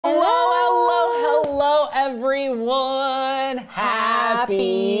everyone.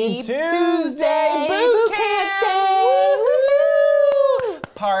 Happy Tuesday Boot Camp Day. Woo!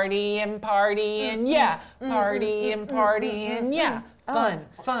 Party and party and yeah. Party and party and yeah. Fun.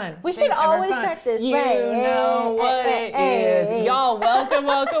 We should always start this way. You know what it is. Y'all, welcome.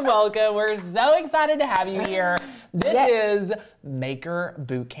 We're so excited to have you here. This is Maker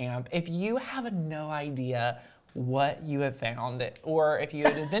Boot Camp. If you have no idea what you have found, or if you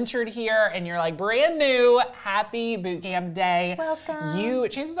had adventured here and you're like brand new, happy boot camp day. Welcome.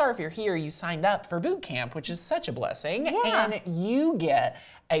 Chances are if you're here, you signed up for boot camp, which is such a blessing. Yeah. And you get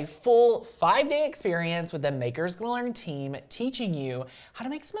a full 5-day experience with the Makers Gonna Learn team teaching you how to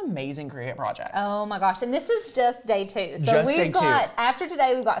make some amazing Cricut projects. Oh my gosh, and this is just day 2. So after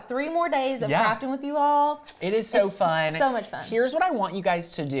today, we've got 3 more days of crafting with you all. It is so fun. So much fun. Here's what I want you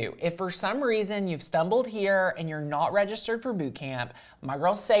guys to do. If for some reason you've stumbled here and you're not registered for boot camp, my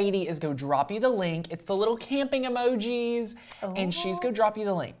girl Sadie is gonna drop you the link. It's the little camping emojis, and she's gonna drop you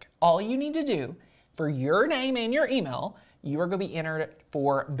the link. All you need to do for your name and your email, you are gonna be entered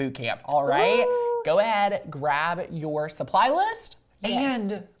for boot camp, all right? Ooh. Go ahead, grab your supply list,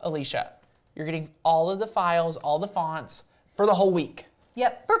 and Alicia, you're getting all of the files, all the fonts for the whole week.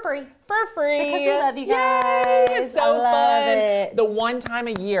 Yep, for free. For free. Because we love you guys. Yay, it's so fun. It. The one time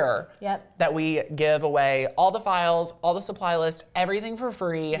a year that we give away all the files, all the supply list, everything for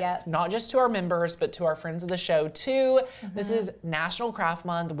free. Not just to our members, but to our friends of the show too. This is National Craft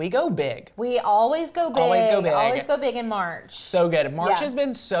Month. We go big. We always go big. Always go big. Always go big in March. So good. March has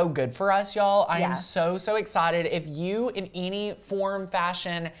been so good for us, y'all. I am so excited. If you, in any form,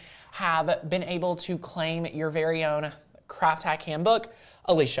 fashion, have been able to claim your very own Craft Hack Handbook,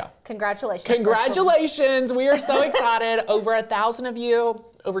 Alicia. Congratulations. Congratulations. We are so excited. Over 1,000 of you,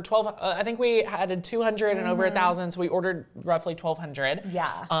 over 12, I think we had 200 and over 1,000, so we ordered roughly 1,200.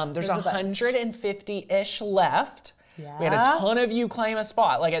 Yeah. There's 150-ish left. Yeah. We had a ton of you claim a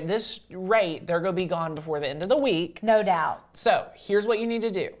spot. Like at this rate, they're gonna be gone before the end of the week. No doubt. So here's what you need to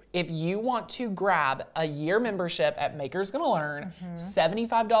do. If you want to grab a year membership at Makers Gonna Learn,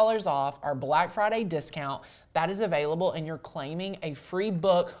 $75 off our Black Friday discount, that is available, and you're claiming a free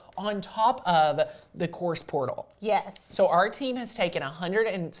book on top of the course portal. Yes. So our team has taken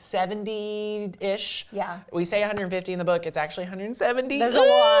 170-ish. Yeah. We say 150 in the book, it's actually 170. There's a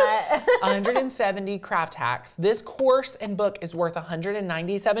lot. 170 craft hacks. This course and book is worth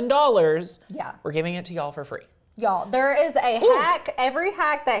 $197. Yeah. We're giving it to y'all for free. Y'all, there is a hack, every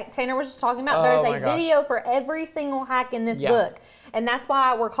hack that Tanner was just talking about, there's a video for every single hack in this book. And that's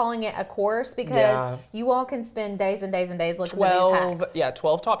why we're calling it a course, because you all can spend days and days and days looking at these hacks. Yeah,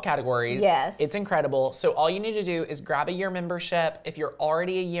 12 top categories. Yes. It's incredible. So all you need to do is grab a year membership. If you're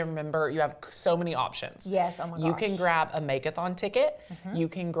already a year member, you have so many options. Yes, oh my gosh. You can grab a Make-a-thon ticket. You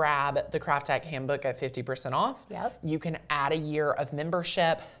can grab the Craft Hack Handbook at 50% off. Yep. You can add a year of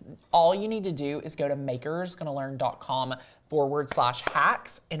membership. All you need to do is go to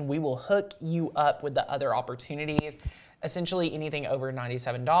makersgonnalearn.com/hacks, and we will hook you up with the other opportunities. Essentially anything over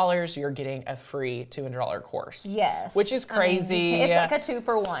 $97, you're getting a free $200 course. Yes. Which is crazy. It's like a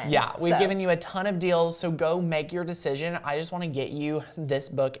 2-for-1. Yeah, we've given you a ton of deals, so go make your decision. I just want to get you this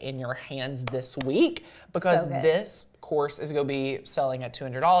book in your hands this week, because this course is going to be selling at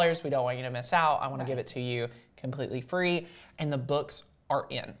 $200. We don't want you to miss out. I want to give it to you completely free, and the books are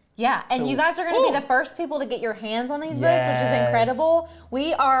in. Yeah, and you guys are going to be the first people to get your hands on these books, which is incredible.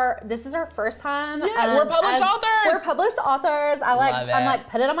 This is our first time. Yeah, we're published authors. We're published authors. I'm like,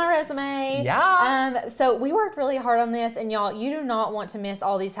 put it on my resume. Yeah. So we worked really hard on this, and y'all, you do not want to miss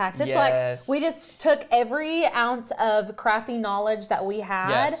all these hacks. It's like, we just took every ounce of crafting knowledge that we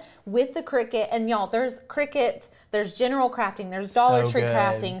had with the Cricut, and y'all, there's Cricut, there's general crafting, there's Dollar Tree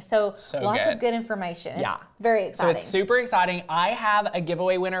crafting, so lots of good information. It's very exciting. So it's super exciting. I have a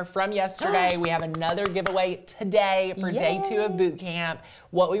giveaway winner from yesterday. We have another giveaway today for day 2 of boot camp.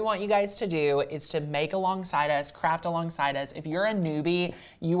 What we want you guys to do is to make alongside us, craft alongside us. If you're a newbie,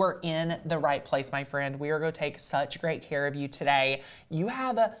 you are in the right place, my friend. We are going to take such great care of you today. You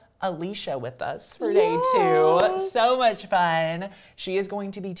have Alicia with us for day 2. So much fun. She is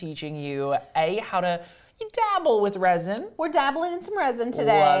going to be teaching you how to dabble with resin. We're dabbling in some resin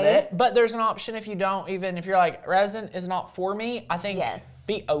today. Love it. But there's an option if you don't, even if you're like, resin is not for me, I think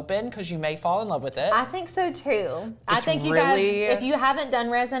be open, because you may fall in love with it. I think so too. I think you guys, if you haven't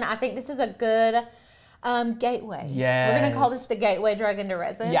done resin, I think this is a good Gateway. Yes. We're gonna call this the gateway drug into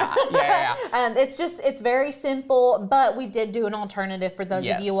resin. Yeah. It's very simple, but we did do an alternative for those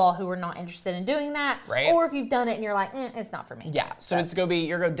of you all who are not interested in doing that. Right. Or if you've done it and you're like, it's not for me. Yeah, so it's gonna be,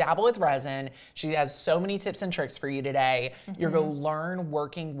 you're gonna dabble with resin. She has so many tips and tricks for you today. You're gonna learn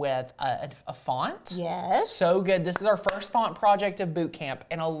working with a font. Yes. So good. This is our first font project of boot camp,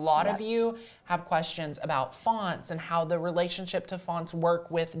 and a lot of you have questions about fonts and how the relationship to fonts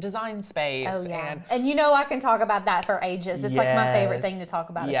work with Design Space. Oh, yeah. And you know I can talk about that for ages. It's like my favorite thing to talk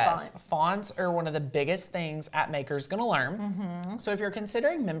about is fonts. Fonts are one of the biggest things at Maker's Gonna Learn. So if you're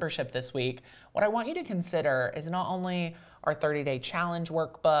considering membership this week, what I want you to consider is not only our 30-day challenge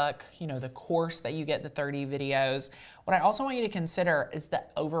workbook, you know, the course that you get the 30 videos. What I also want you to consider is the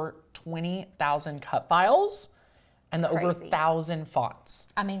over 20,000 cut files and the over 1,000 fonts.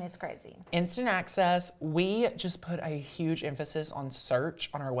 I mean, it's crazy. Instant access. We just put a huge emphasis on search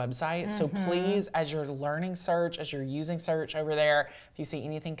on our website. So please, as you're learning search, as you're using search over there, if you see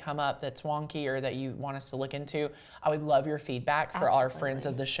anything come up that's wonky or that you want us to look into, I would love your feedback for our friends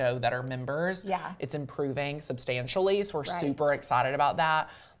of the show that are members. Yeah. It's improving substantially, so we're super excited about that.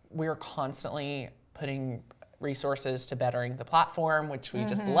 We're constantly putting resources to bettering the platform, which we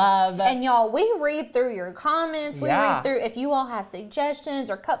just love. And y'all, we read through your comments. We read through if you all have suggestions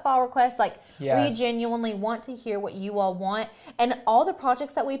or cut file requests. Like, we genuinely want to hear what you all want. And all the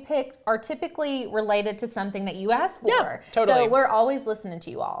projects that we picked are typically related to something that you asked for. Yeah, totally. So we're always listening to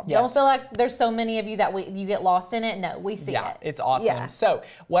you all. Don't feel like there's so many of you that you get lost in it. No, we see it. Yeah, it's awesome. So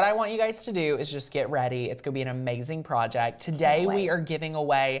what I want you guys to do is just get ready. It's gonna be an amazing project. Today we are giving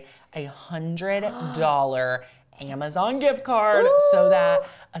away $100 Amazon gift card so that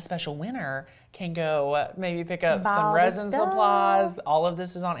a special winner can go maybe pick up some resin supplies. All of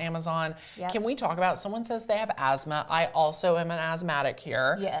this is on Amazon. Can we talk about, someone says they have asthma. I also am an asthmatic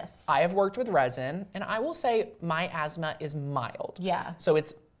here. Yes. I have worked with resin, and I will say my asthma is mild. Yeah. So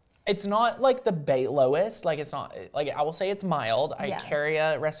it's not like the lowest, like it's not, like I will say it's mild. I carry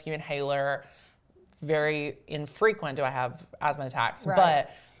a rescue inhaler. Very infrequent do I have asthma attacks,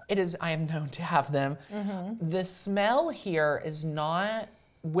 but it is, I am known to have them. The smell here is not,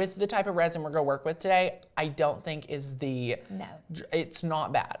 with the type of resin we're gonna work with today, I don't think is it's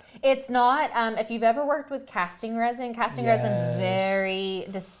not bad. It's not, if you've ever worked with casting resin's very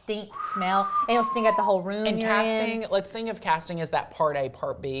distinct smell, and it'll sting up the whole room. And casting, let's think of casting as that part A,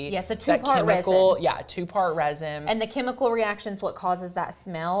 part B. Yes, a two-part resin. Yeah, two-part resin. And the chemical reaction is what causes that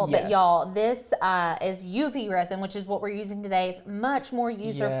smell. But y'all, this is UV resin, which is what we're using today. It's much more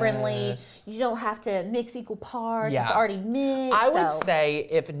user-friendly. You don't have to mix equal parts. It's already mixed. I would say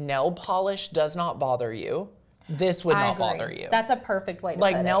if nail polish does not bother you, this would not bother you. That's a perfect way to put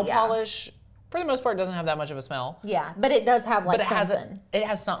it. Like nail polish, for the most part, doesn't have that much of a smell. Yeah, but it does have like something. It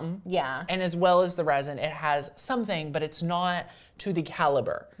has something. Yeah. And as well as the resin, it has something, but it's not to the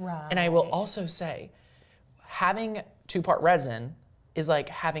caliber. Right. And I will also say, having two-part resin is like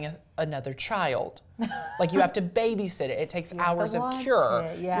having another child. Like you have to babysit it. It takes hours of cure.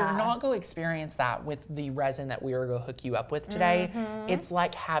 You're not going to experience that with the resin that we are going to hook you up with today. It's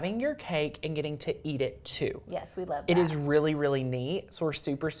like having your cake and getting to eat it too. Yes, we love that. It is really, really neat. So we're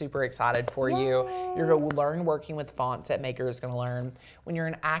super, super excited for you. You're going to learn working with fonts at Maker's Gonna Learn. When you're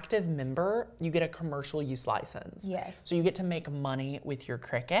an active member, you get a commercial use license. Yes. So you get to make money with your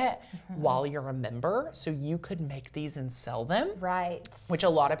Cricut while you're a member. So you could make these and sell them. Right. Which a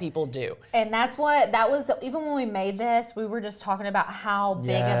lot of people do. And that's what, that was, even when we made this, we were just talking about how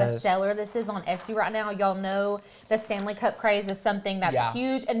big of a seller this is on Etsy right now. Y'all know the Stanley Cup craze is something that's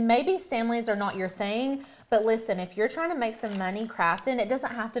huge. And maybe Stanleys are not your thing, but listen, if you're trying to make some money crafting, it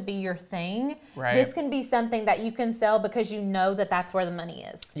doesn't have to be your thing. Right. This can be something that you can sell because you know that that's where the money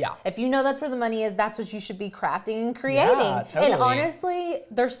is. Yeah. If you know that's where the money is, that's what you should be crafting and creating. Yeah, totally. And honestly,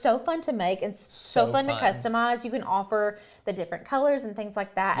 they're so fun to make and so fun to customize. You can offer the different colors and things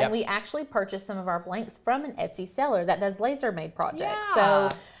like that. And we actually purchased some of our blanks from an Etsy seller that does laser made projects. So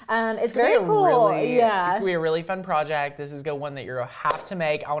it's very cool. It's gonna be a really fun project. This is one that you're gonna have to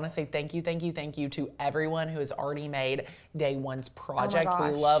make. I want to say thank you to everyone who has already made day one's project.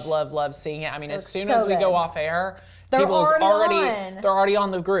 We love seeing it. I mean, as soon as we go off air, they're already on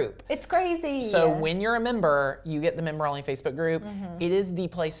the group. It's crazy. So when you're a member, you get the member only Facebook group. It is the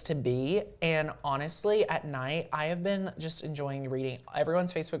place to be. And honestly, at night, I have been just enjoying reading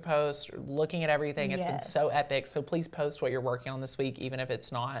everyone's Facebook posts, looking at everything. It's been so epic. So please post what you're working on this week, even if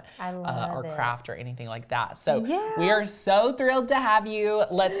it's not want or craft or anything like that. So we are so thrilled to have you.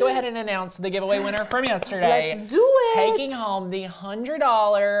 Let's go ahead and announce the giveaway winner from yesterday. Let's do it. Taking home the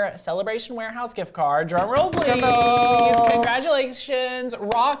 $100 Celebration Warehouse gift card. Drum roll, please. Drum roll. Congratulations,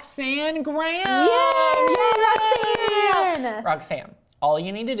 Roxanne Graham. Yay, Roxanne. Roxanne, all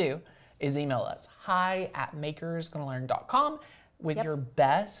you need to do is email us hi@makersgonnalearn.com with your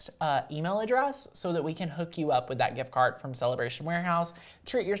best email address so that we can hook you up with that gift card from Celebration Warehouse.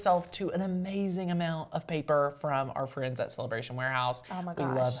 Treat yourself to an amazing amount of paper from our friends at Celebration Warehouse. Oh my gosh.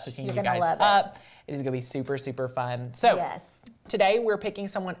 We love hooking you You're guys up. It is gonna be super, super fun. So today we're picking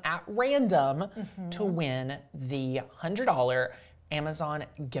someone at random to win the $100 Amazon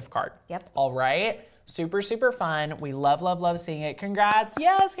gift card. All right. Super, super fun. We love, love, love seeing it. Congrats.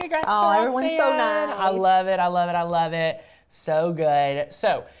 Yes, congrats to Roxanne. Everyone's so nice. I love it. I love it. I love it. So good.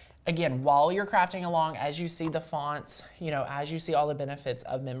 So again, while you're crafting along, as you see the fonts, you know, as you see all the benefits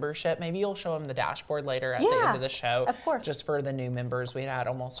of membership, maybe you'll show them the dashboard later at the end of the show. Of course. Just for the new members. We had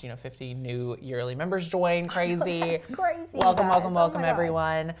almost, 50 new yearly members join. Crazy. That's crazy. Welcome, guys. welcome, welcome,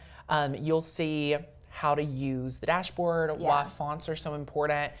 everyone. You'll see how to use the dashboard, why fonts are so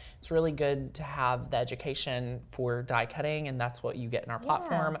important. It's really good to have the education for die cutting, and that's what you get in our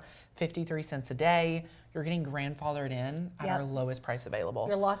platform. 53 cents a day. You're getting grandfathered in at our lowest price available.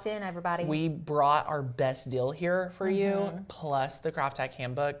 You're locked in, everybody. We brought our best deal here for you, plus the Craft Tech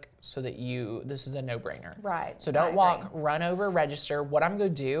Handbook, so that this is a no-brainer. Right. So don't run over, register. What I'm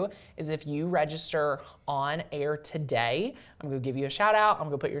going to do is if you register on air today, I'm going to give you a shout out. I'm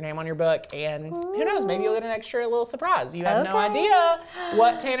going to put your name on your book, and who knows, maybe you'll get an extra little surprise. You have no idea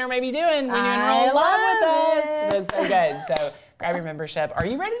what Tanner may be doing when you enroll live with us. So it's so good. So grab your membership. Are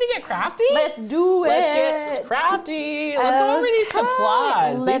you ready to get crafty? Let's do it. Let's get crafty. Let's go over these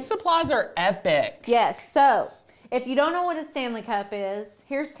supplies. These supplies are epic. Yes. So if you don't know what a Stanley Cup is,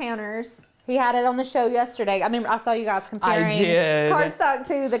 here's Tanner's. He had it on the show yesterday. I mean, I saw you guys comparing cardstock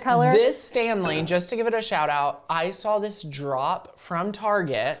to the color. This Stanley, just to give it a shout out, I saw this drop from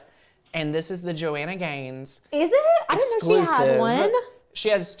Target, and this is the Joanna Gaines. Is it? I didn't know she had one. She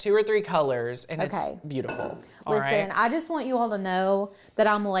has 2 or 3 colors, and it's beautiful. Listen, I just want you all to know that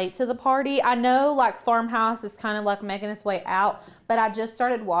I'm late to the party. I know like Farmhouse is kind of like making its way out, but I just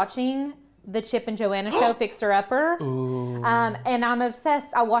started watching the Chip and Joanna show, Fixer Upper. And I'm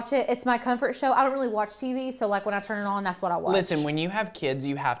obsessed. I watch it. It's my comfort show. I don't really watch TV, so like when I turn it on, that's what I watch. Listen, when you have kids,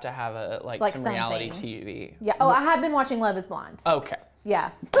 you have to have some reality TV. Yeah. Oh, I have been watching Love is Blind. Okay.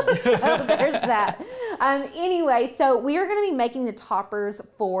 Yeah, so there's that. Anyway, so we are going to be making the toppers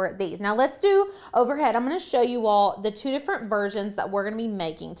for these. Now let's do overhead. I'm going to show you all the 2 different versions that we're going to be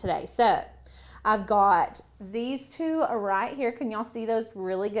making today. So I've got these 2 right here. Can y'all see those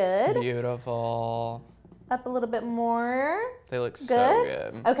really good? Beautiful. Up a little bit more. They look so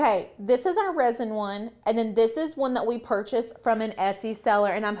good. Okay, this is our resin one, and then this is one that we purchased from an Etsy seller,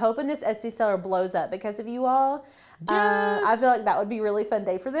 and I'm hoping this Etsy seller blows up because of you all. I feel like that would be a really fun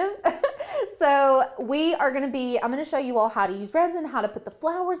day for them. So we are going to I'm going to show you all how to use resin, how to put the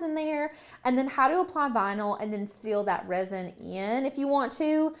flowers in there, and then how to apply vinyl and then seal that resin in if you want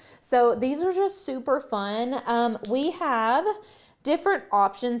to. So these are just super fun. We have different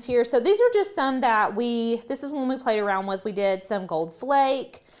options here. So these are just some that this is one we played around with. We did some gold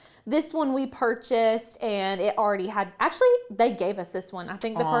flake. This one we purchased, and it already had, actually, they gave us this one. I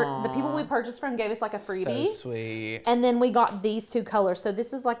think the people we purchased from gave us like a freebie. So sweet. And then we got these 2 colors. So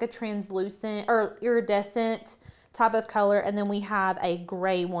this is like a translucent or iridescent type of color, and then we have a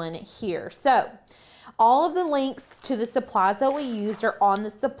gray one here. So all of the links to the supplies that we used are on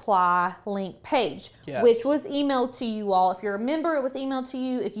the supply link page, which was emailed to you all. If you're a member, it was emailed to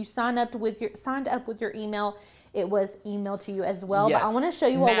you. If you signed up with your email, it was emailed to you as well. But I want to show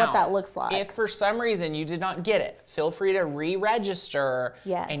you all what that looks like. If for some reason you did not get it, feel free to re-register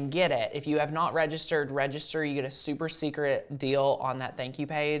and get it. If you have not registered, register. You get a super secret deal on that thank you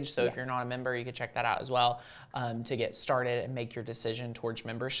page. So if you're not a member, you can check that out as well to get started and make your decision towards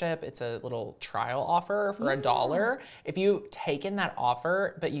membership. It's a little trial offer for $1. If you've taken that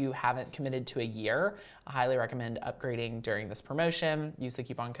offer, but you haven't committed to a year, I highly recommend upgrading during this promotion. Use the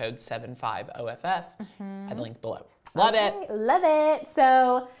coupon code 75OFF at the link below. Love it. Love it.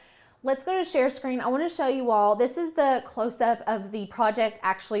 So let's go to share screen. I want to show you all, this is the close-up of the project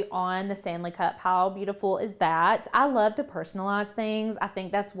actually on the Stanley Cup. How beautiful is that? I love to personalize things. I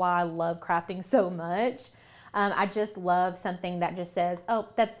think that's why I love crafting so much. I just love something that just says, oh,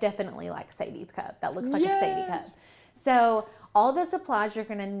 that's definitely like Sadie's cup. That looks like a Sadie cup. So all the supplies you're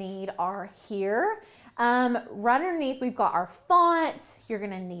gonna need are here. Right underneath, we've got our font. You're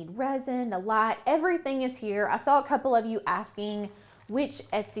gonna need resin, the light, everything is here. I saw a couple of you asking which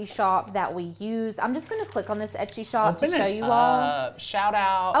Etsy shop that we use. I'm just gonna click on this Etsy shop to show you all. Shout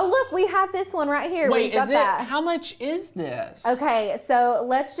out. Oh look, we have this one right here. Wait, is it? How much is this? Okay,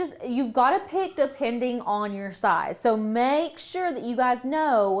 so you've got to pick depending on your size. So make sure that you guys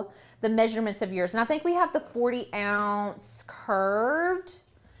know the measurements of yours. And I think we have the 40-ounce curved,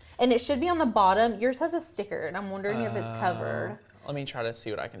 and it should be on the bottom. Yours has a sticker, and I'm wondering if it's covered. Let me try to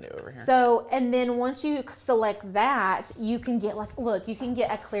see what I can do over here. So, and then once you select that, you can get look, you can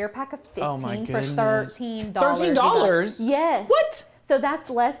get a clear pack of 15 for $13. $13? Yes. What? So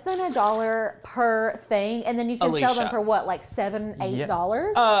that's less than $1 per thing, and then you can sell them for what, like $7,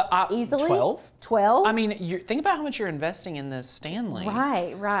 $8? Easily. 12. 12. I mean, think about how much you're investing in this Stanley.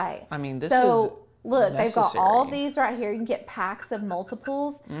 Right, right. I mean, this is look, necessary. They've got all these right here. You can get packs of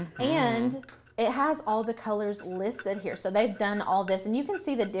multiples, and it has all the colors listed here. So they've done all this, and you can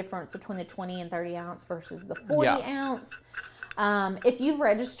see the difference between the 20 and 30 ounce versus the 40 ounce. If you've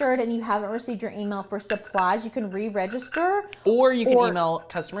registered and you haven't received your email for supplies, you can re-register. Or you can email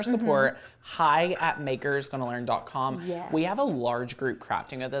customer support, hi@makersgonnalearn.com. Yes. We have a large group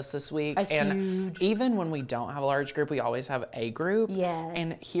crafting with us this week. And even when we don't have a large group, we always have a group. Yes.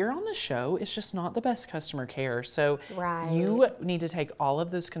 And here on the show, it's just not the best customer care. So you need to take all of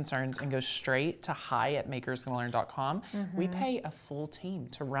those concerns and go straight to hi@makersgonnalearn.com. We pay a full team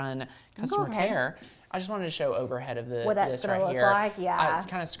to run customer care. I just wanted to show overhead of this right here. Like, I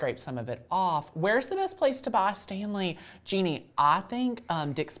kind of scraped some of it off. Where's the best place to buy Stanley? Jeannie, I think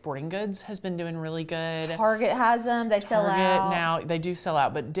Dick's Sporting Goods has been doing really good. Target has them. They sell out. Target now, they do sell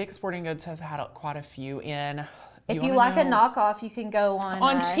out, but Dick's Sporting Goods have had quite a few in. If you like a knockoff, you can go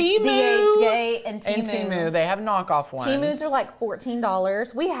on Temu, DHgate and Temu. And Temu, they have knockoff ones. Temus are like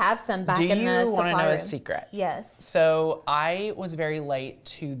 $14. We have some back in the supply room. Do you want to know a secret? Yes. So I was very late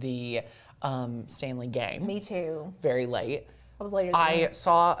to the Stanley game. Me too. Very late. I was later than I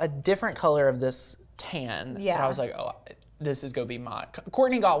saw a different color of this tan. Yeah. And I was like, oh, this is gonna be my.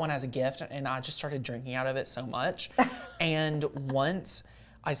 Courtney got one as a gift, and I just started drinking out of it so much. And once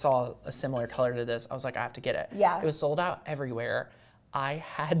I saw a similar color to this, I was like, I have to get it. Yeah. It was sold out everywhere. I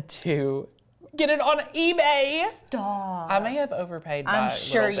had to get it on eBay. Stop. I may have overpaid by I'm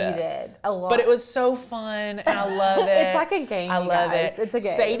sure a little you bit. did. A lot. But it was so fun, and I love it. It's like a game, I love guys. it. It's a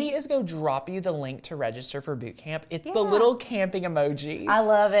game. Sadie is going to drop you the link to register for boot camp. It's the little camping emojis. I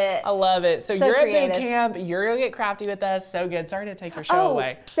love it. I love it. So you're creative. at boot camp. You're going to get crafty with us. So good. Sorry to take your show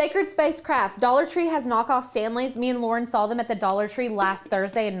away. Sacred Space Crafts. Dollar Tree has knockoff Stanleys. Me and Lauren saw them at the Dollar Tree last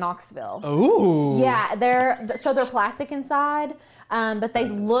Thursday in Knoxville. Ooh. Yeah, they're plastic inside, but they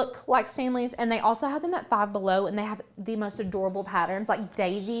look like Stanleys, and they also have them at Five Below, and they have the most adorable patterns like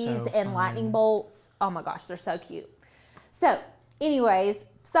daisies and lightning bolts. Oh my gosh, they're so cute. So anyways,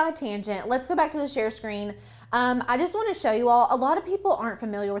 side tangent, let's go back to the share screen. I just want to show you all, a lot of people aren't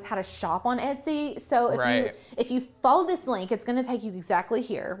familiar with how to shop on Etsy. So if you follow this link, it's going to take you exactly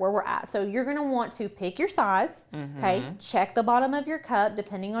here where we're at. So you're going to want to pick your size, okay? Check the bottom of your cup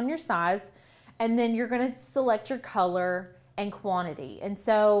depending on your size, and then you're going to select your color and quantity. And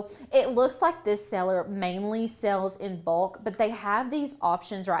so it looks like this seller mainly sells in bulk, but they have these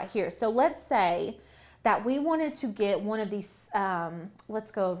options right here. So let's say that we wanted to get one of these,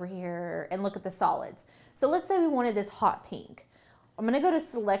 let's go over here and look at the solids. So let's say we wanted this hot pink. I'm gonna go to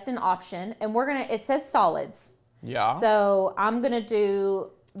select an option, and it says solids. Yeah. So I'm gonna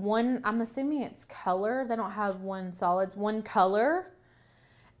do one, I'm assuming it's color. They don't have one solids, one color.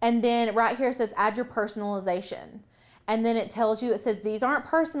 And then right here it says add your personalization. And then it tells you, it says these aren't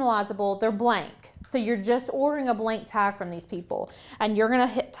personalizable, they're blank. So you're just ordering a blank tag from these people. And you're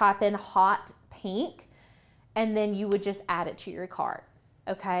gonna type in hot pink, and then you would just add it to your cart,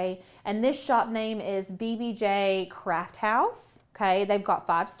 okay? And this shop name is BBJ Craft House, okay? They've got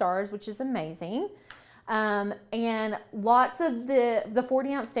 5 stars, which is amazing. And lots of the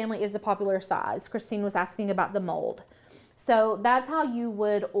 40 ounce Stanley is a popular size. Christine was asking about the mold. So that's how you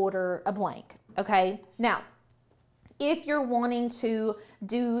would order a blank, okay? Now, if you're wanting to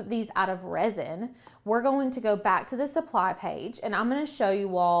do these out of resin, we're going to go back to the supply page, and I'm going to show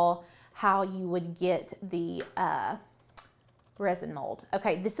you all how you would get the resin mold.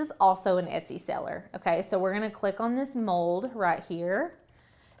 Okay, this is also an Etsy seller. Okay, so we're going to click on this mold right here,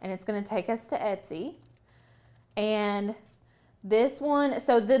 and it's going to take us to Etsy. And this one,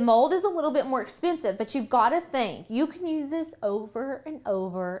 so the mold is a little bit more expensive, but you've got to think, you can use this over and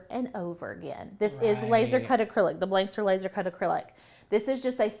over and over again. This is laser cut acrylic. The blanks are laser cut acrylic. This is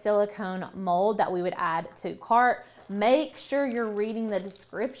just a silicone mold that we would add to cart. Make sure you're reading the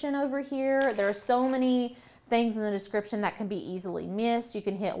description over here. There are so many things in the description that can be easily missed. You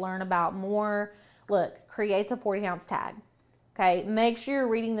can hit learn about more. Look, creates a 40 ounce tag. Okay, make sure you're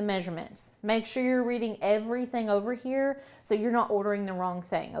reading the measurements. Make sure you're reading everything over here so you're not ordering the wrong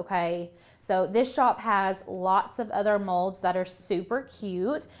thing, okay? So this shop has lots of other molds that are super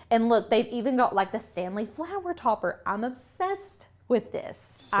cute. And look, they've even got like the Stanley flower topper. I'm obsessed with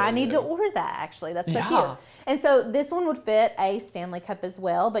this. So I need good. to order that actually. That's so cute. And so this one would fit a Stanley cup as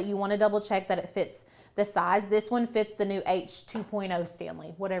well, but you want to double check that it fits the size. This one fits the new H 2.0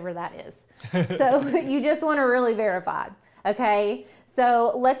 Stanley, whatever that is. So you just want to really verify. Okay,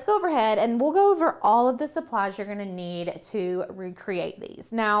 so let's go overhead and we'll go over all of the supplies you're gonna need to recreate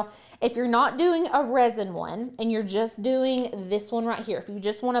these. Now, if you're not doing a resin one and you're just doing this one right here, if you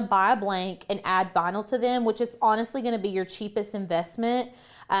just wanna buy a blank and add vinyl to them, which is honestly gonna be your cheapest investment,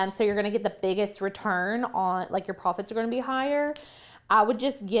 so you're gonna get the biggest return on, like your profits are gonna be higher, I would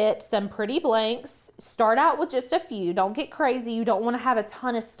just get some pretty blanks. Start out with just a few. Don't get crazy. You don't wanna have a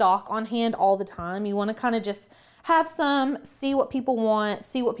ton of stock on hand all the time. You wanna kind of just have some, see what people want,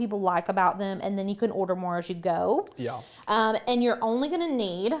 see what people like about them, and then you can order more as you go. Yeah. And you're only gonna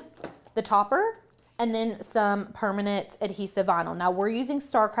need the topper and then some permanent adhesive vinyl. Now we're using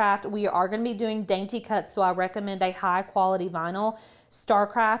StarCraft. We are gonna be doing dainty cuts, so I recommend a high quality vinyl.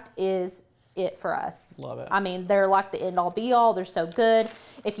 StarCraft is it for us. Love it. I mean, they're like the end all be all. They're so good.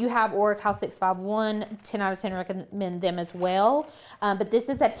 If you have Oracal 651, 10 out of 10 recommend them as well. But this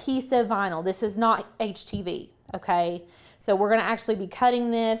is adhesive vinyl. This is not HTV, okay? So we're gonna actually be cutting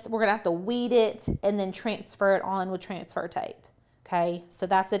this. We're gonna have to weed it and then transfer it on with transfer tape, okay? So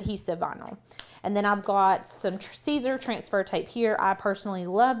that's adhesive vinyl. And then I've got some Caesar transfer tape here. I personally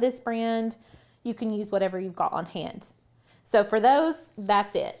love this brand. You can use whatever you've got on hand. So for those,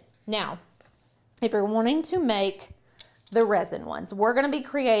 that's it. Now, if you're wanting to make the resin ones, we're gonna be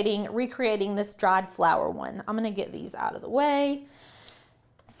recreating this dried flower one. I'm gonna get these out of the way.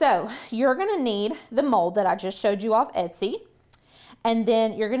 So you're gonna need the mold that I just showed you off Etsy. And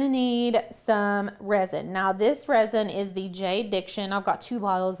then you're gonna need some resin. Now this resin is the Jade Diction. I've got 2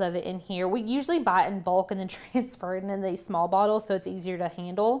 bottles of it in here. We usually buy it in bulk and then transfer it into these small bottles so it's easier to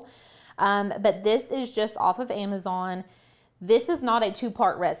handle. But this is just off of Amazon. This is not a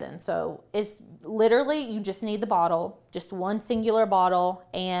 2-part resin, so it's literally, you just need the bottle, just one singular bottle,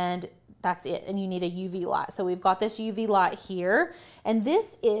 and that's it, and you need a UV light. So we've got this UV light here, and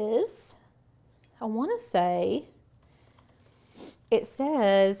this is, I wanna say, it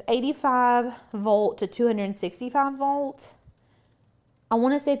says 85 volt to 265 volt. I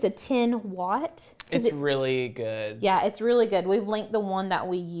wanna say it's a 10 watt. It's really good. Yeah, it's really good. We've linked the one that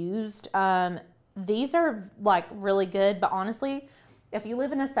we used. These are like really good, but honestly, if you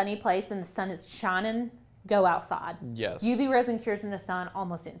live in a sunny place and the sun is shining, go outside. Yes. UV resin cures in the sun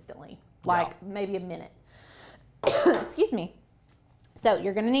almost instantly, like maybe a minute. Excuse me. So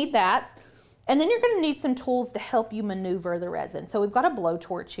you're gonna need that. And then you're gonna need some tools to help you maneuver the resin. So we've got a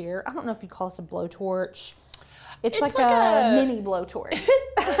blowtorch here. I don't know if you call this a blowtorch. It's like a mini blowtorch.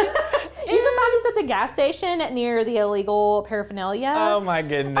 You can find this at the gas station near the illegal paraphernalia. Oh my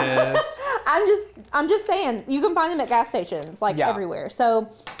goodness. I'm just saying, you can find them at gas stations, like everywhere. So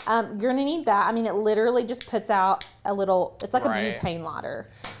you're gonna need that. I mean, it literally just puts out a little, it's like a butane lighter.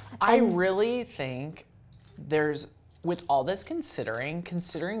 I really think there's, with all this considering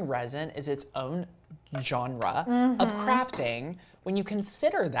resin is its own genre of crafting, when you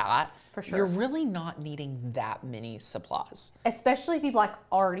consider that, for sure, you're really not needing that many supplies. Especially if you've like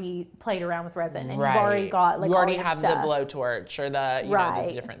already played around with resin and you've already got like you already all your have stuff. The blowtorch or the you know,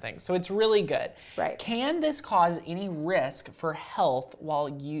 the different things. So it's really good. Right. Can this cause any risk for health while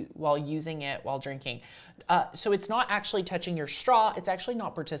using it while drinking? So it's not actually touching your straw. It's actually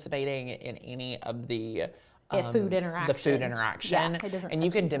not participating in any of the food interaction. The food interaction. Yeah, it doesn't and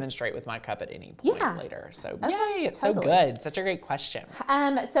you can demonstrate with my cup at any point later. So yay, it's so good. Such a great question.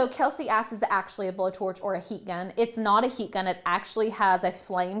 So Kelsey asks, is it actually a blowtorch or a heat gun? It's not a heat gun. It actually has a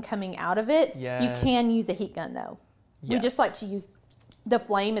flame coming out of it. Yes. You can use a heat gun though. Yes. We just like to use, the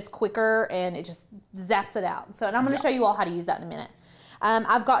flame is quicker and it just zaps it out. So, and I'm gonna show you all how to use that in a minute.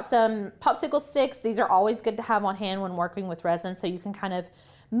 I've got some popsicle sticks. These are always good to have on hand when working with resin, so you can kind of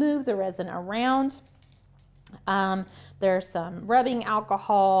move the resin around. There's some rubbing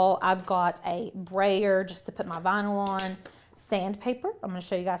alcohol. I've got a brayer just to put my vinyl on. Sandpaper. I'm going to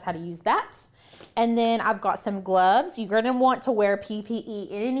show you guys how to use that. And then I've got some gloves. You're going to want to wear PPE.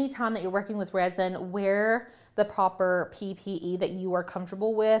 Anytime that you're working with resin, wear the proper PPE that you are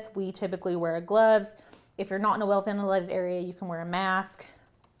comfortable with. We typically wear gloves. If you're not in a well-ventilated area, you can wear a mask.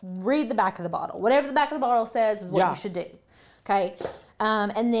 Read the back of the bottle. Whatever the back of the bottle says is what you should do. Okay.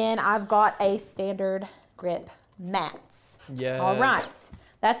 And then I've got a standard grip mats. Yes. All right.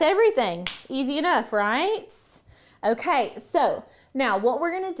 That's everything. Easy enough, right? Okay, so now what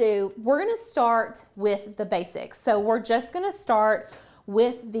we're gonna do, we're gonna start with the basics. So we're just gonna start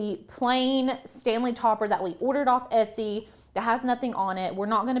with the plain Stanley topper that we ordered off Etsy that has nothing on it. We're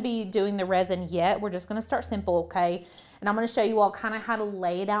not gonna be doing the resin yet. We're just gonna start simple, okay? And I'm gonna show you all kind of how to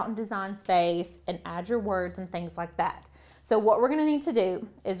lay it out in Design Space and add your words and things like that. So what we're gonna need to do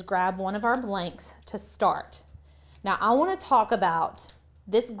is grab one of our blanks to start. Now I wanna talk about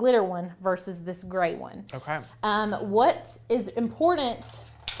this glitter one versus this gray one. Okay. What is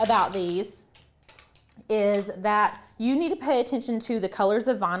important about these is that you need to pay attention to the colors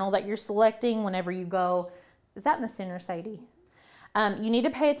of vinyl that you're selecting whenever you go. Is that in the center, Sadie? You need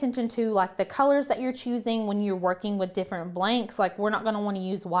to pay attention to like the colors that you're choosing when you're working with different blanks. Like we're not gonna wanna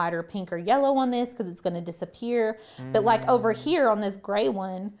use white or pink or yellow on this because it's gonna disappear. But like over here on this gray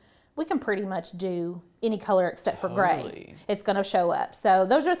one, we can pretty much do any color except for gray. It's gonna show up. So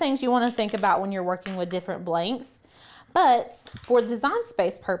those are things you wanna think about when you're working with different blanks. But for Design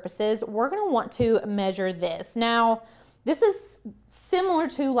Space purposes, we're gonna want to measure this. Now, this is similar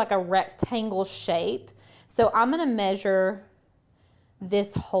to like a rectangle shape. So I'm gonna measure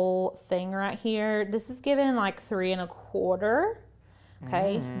this whole thing right here. This is given like 3 1/4,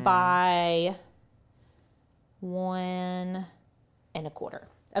 okay, by 1 1/4.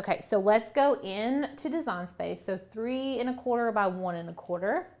 Okay, so let's go into Design Space. So 3 1/4 by 1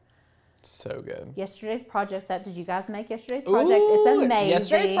 1/4. So good. Yesterday's project set. Did you guys make yesterday's project? It's amazing.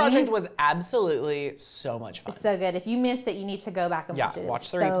 Yesterday's project was absolutely so much fun. It's so good. If you missed it, you need to go back and watch it.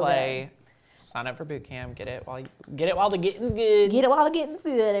 Watch the replay. Sign up for boot camp. Get it while the getting's good. Get it while the getting's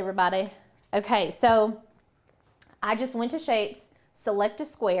good, everybody. Okay, so I just went to shapes, select a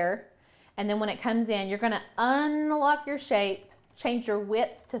square, and then when it comes in, you're gonna unlock your shape, change your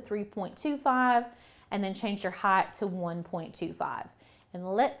width to 3.25, and then change your height to 1.25.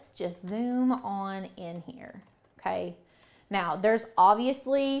 And let's just zoom on in here, okay? Now, there's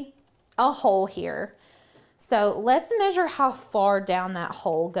obviously a hole here. So let's measure how far down that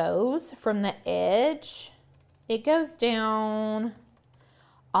hole goes from the edge. It goes down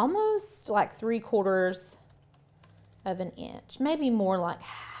almost like 3/4 of an inch, maybe more like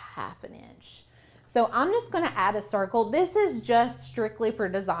 1/2 inch. So I'm just gonna add a circle. This is just strictly for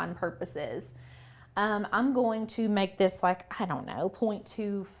design purposes. I'm going to make this like, I don't know,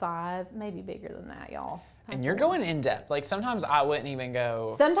 0.25, maybe bigger than that, y'all. And you're going in depth. Like sometimes I wouldn't even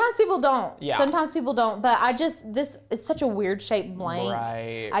go. Sometimes people don't. Yeah. Sometimes people don't. But this is such a weird shaped blank.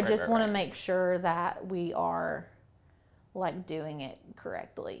 Right. I just want to make sure that we are like doing it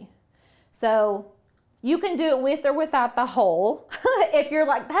correctly. So you can do it with or without the hole. If you're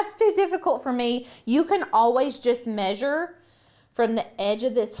like, that's too difficult for me, you can always just measure from the edge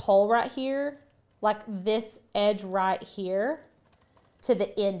of this hole right here, like this edge right here, to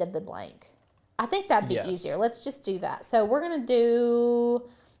the end of the blank. I think that'd be easier. Let's just do that. So we're gonna do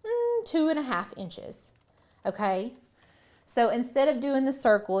 2.5 inches, okay? So instead of doing the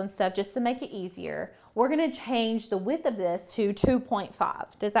circle and stuff, just to make it easier, we're gonna change the width of this to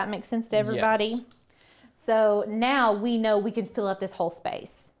 2.5. Does that make sense to everybody? Yes. So now we know we can fill up this whole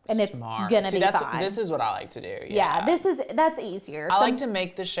space. And it's gonna be fine. This is what I like to do. Yeah, that's easier. I like to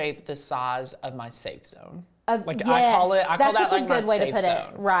make the shape the size of my safe zone. Like yes, I call that that's like a good way to put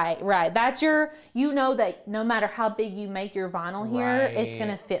zone. it. Right. That's your, you know that no matter how big you make your vinyl here, it's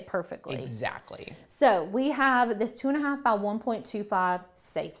gonna fit perfectly. Exactly. So we have this 2.5 by 1.25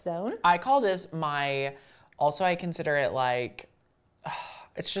 safe zone. I call this also I consider it like,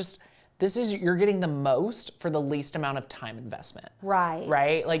 it's just, you're getting the most for the least amount of time investment. Right.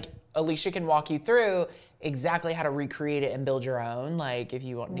 Right? Like Alicia can walk you through exactly how to recreate it and build your own, like if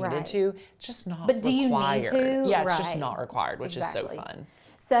you needed to. It's just not required. But do you need to? Yeah, it's just not required, which is so fun.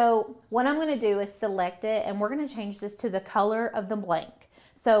 So what I'm gonna do is select it, and we're gonna change this to the color of the blank.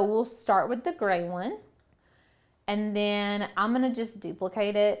 So we'll start with the gray one, and then I'm gonna just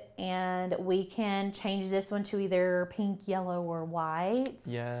duplicate it, and we can change this one to either pink, yellow, or white.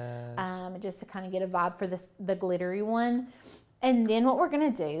 Yes. Just to kind of get a vibe for the glittery one. And then what we're gonna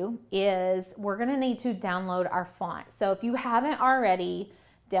do is we're gonna need to download our font. So if you haven't already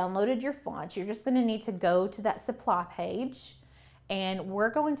downloaded your font, you're just gonna need to go to that supply page, and we're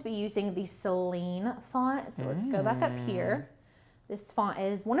going to be using the Celine font. So let's go back up here. This font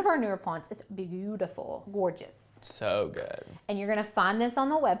is one of our newer fonts. It's beautiful, gorgeous. So good. And you're gonna find this on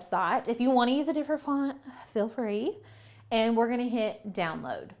the website. If you wanna use a different font, feel free. And we're gonna hit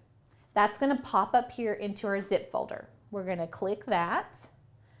download. That's gonna pop up here into our zip folder. We're gonna click that,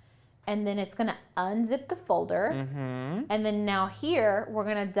 and then it's gonna unzip the folder. And then now here, we're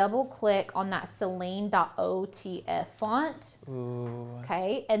gonna double click on that Celine.otf font. Ooh.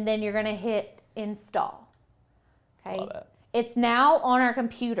 Okay, and then you're gonna hit install. Okay. Love it. It's now on our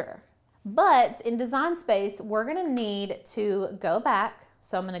computer, but in Design Space, we're gonna need to go back.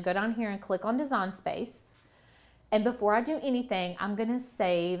 So I'm gonna go down here and click on Design Space. And before I do anything, I'm gonna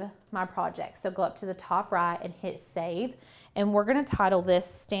save my project. So go up to the top right and hit save. And we're gonna title this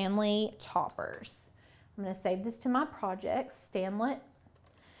Stanley Toppers. I'm gonna save this to my projects, Stanley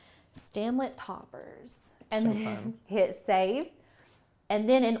Toppers. And then hit save. And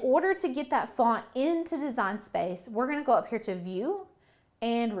then in order to get that font into Design Space, we're gonna go up here to View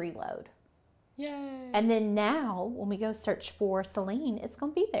and Reload. Yay. And then now, when we go search for Celine, it's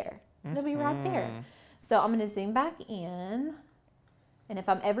gonna be there. It'll be right there. So I'm gonna zoom back in. And if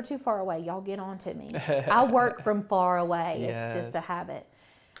I'm ever too far away, y'all get on to me. I work from far away. Yes. It's just a habit.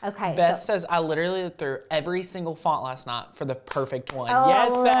 Okay. Beth says, I literally looked through every single font last night for the perfect one. Oh,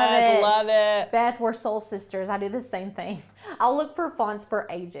 yes, Beth, love it. Beth, we're soul sisters. I do the same thing. I'll look for fonts for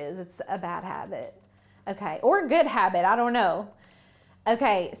ages. It's a bad habit. Okay, or a good habit. I don't know.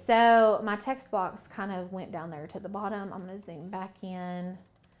 Okay, so my text box kind of went down there to the bottom. I'm going to zoom back in.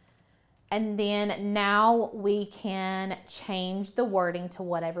 And then now we can change the wording to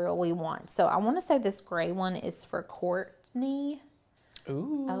whatever we want. So I want to say this gray one is for Courtney.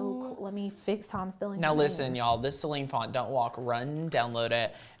 Ooh. Oh, let me fix how I'm spelling. Now listen, y'all, this Celine font, don't walk, run, download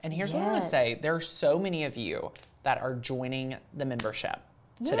it. And here's what I want to say. There are so many of you that are joining the membership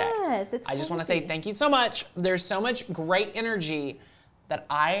today. Yes, it's I just want to say thank you so much. There's so much great energy that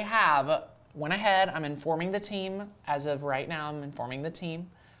I have. Went ahead, I'm informing the team. As of right now, I'm informing the team.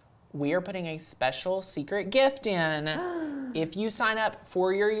 We are putting a special secret gift in if you sign up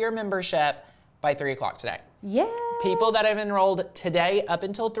for your year membership by 3 o'clock today. Yeah. People that have enrolled today up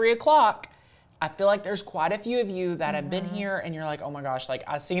until 3 o'clock, I feel like there's quite a few of you that have been here and you're like, oh my gosh, like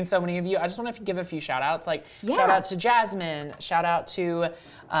I've seen so many of you. I just want to give a few shout outs. Like shout out to Jasmine, shout out to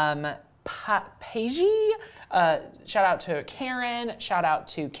Paige, shout out to Karen, shout out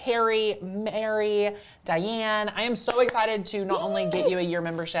to Carrie, Mary, Diane. I am so excited to not only get you a year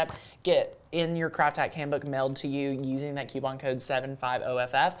membership, get in your Craft Hack Handbook mailed to you using that coupon code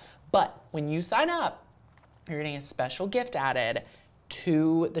 750FF, but when you sign up, you're getting a special gift added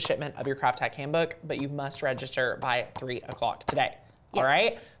to the shipment of your Craft Hack Handbook, but you must register by 3 o'clock today. Yes. All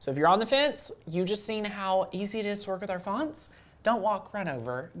right? So if you're on the fence, you just seen how easy it is to work with our fonts. Don't walk, run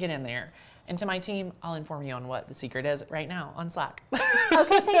over, get in there. And to my team, I'll inform you on what the secret is right now on Slack.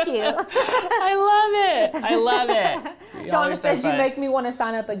 Okay, thank you. I love it. I love it. Donna says you make me want to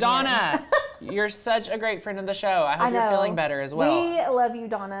sign up again. Donna, you're such a great friend of the show. I hope you're feeling better as well. We love you,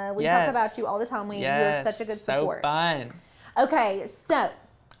 Donna. We talk about you all the time. You're such a good support. So fun. Okay, so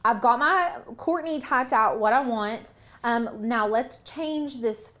I've got my Courtney typed out what I want. Now let's change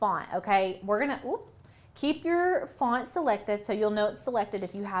this font, okay? We're gonna keep your font selected so you'll know it's selected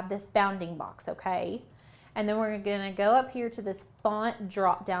if you have this bounding box, okay? And then we're gonna go up here to this font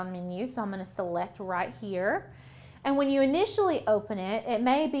drop down menu. So I'm gonna select right here. And when you initially open it, it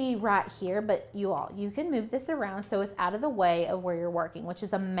may be right here, but you can move this around so it's out of the way of where you're working, which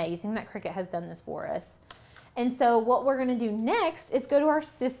is amazing that Cricut has done this for us. And so what we're gonna do next is go to our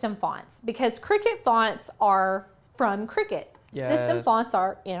system fonts, because Cricut fonts are from Cricut. Yes. System fonts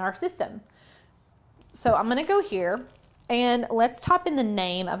are in our system. So I'm gonna go here and let's type in the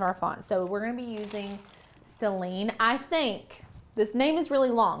name of our font. So we're gonna be using Celine. I think this name is really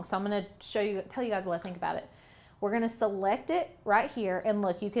long, so I'm gonna tell you guys what I think about it. We're gonna select it right here, and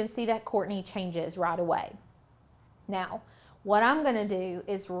look, you can see that Courtney changes right away. Now, what I'm gonna do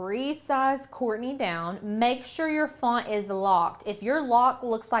is resize Courtney down. Make sure your font is locked. If your lock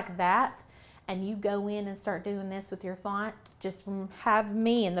looks like that, and you go in and start doing this with your font, just have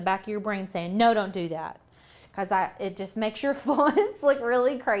me in the back of your brain saying, no, don't do that. Because it just makes your fonts look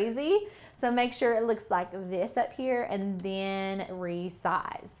really crazy. So make sure it looks like this up here and then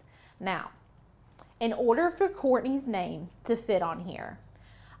resize. Now, in order for Courtney's name to fit on here,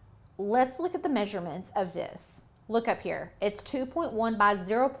 let's look at the measurements of this. Look up here. It's 2.1 by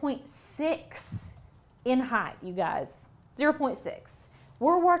 0.6 in height, you guys. 0.6.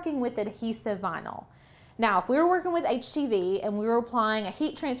 We're working with adhesive vinyl. Now, if we were working with HTV and we were applying a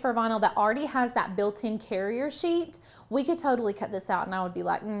heat transfer vinyl that already has that built-in carrier sheet, we could totally cut this out and I would be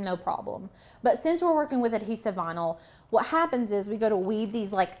like, no problem. But since we're working with adhesive vinyl, what happens is we go to weed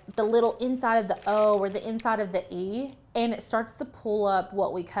these, like the little inside of the O or the inside of the E, and it starts to pull up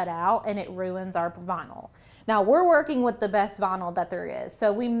what we cut out and it ruins our vinyl. Now, we're working with the best vinyl that there is,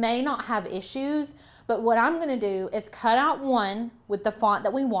 so we may not have issues, but what I'm gonna do is cut out one with the font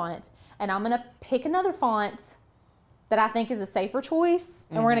that we want, and I'm gonna pick another font that I think is a safer choice,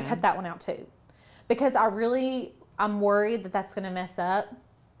 and we're gonna cut that one out too. Because I'm worried that that's gonna mess up.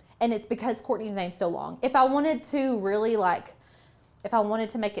 And it's because Courtney's name's so long. If I wanted to really if I wanted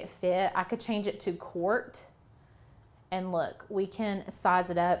to make it fit, I could change it to Court. And look, we can size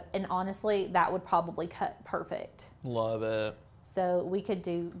it up. And honestly, that would probably cut perfect. Love it. So we could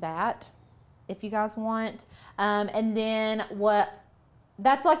do that if you guys want. And then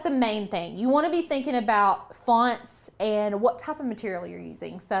that's like the main thing. You want to be thinking about fonts and what type of material you're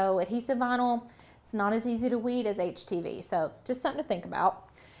using. So adhesive vinyl, it's not as easy to weed as HTV. So just something to think about.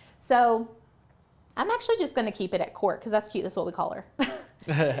 So I'm actually just going to keep it at Court because that's cute. That's what we call her.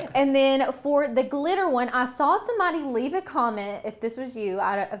 And then for the glitter one, I saw somebody leave a comment. If this was you,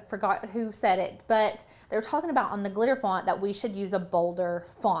 I forgot who said it, but they were talking about on the glitter font that we should use a bolder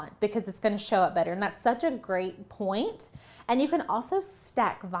font because it's going to show up better. And that's such a great point. And you can also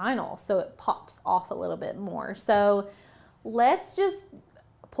stack vinyl so it pops off a little bit more. So let's just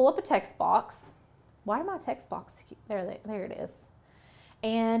pull up a text box. Why did my text box keep, there it is.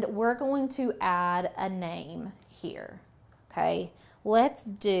 And we're going to add a name here, okay? Let's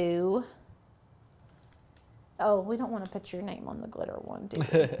do, oh, we don't want to put your name on the glitter one, do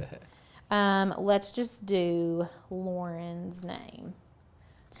we? Let's just do Lauren's name.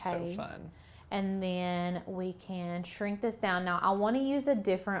 Okay. So fun. And then we can shrink this down. Now, I want to use a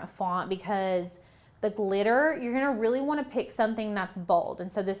different font because the glitter, you're going to really want to pick something that's bold.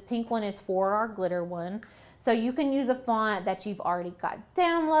 And so this pink one is for our glitter one. So you can use a font that you've already got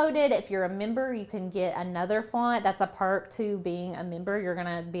downloaded. If you're a member, you can get another font. That's a perk to being a member. You're going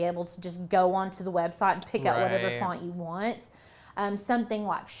to be able to just go onto the website and pick out whatever font you want. Something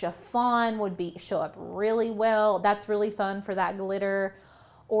like chiffon would show up really well. That's really fun for that glitter.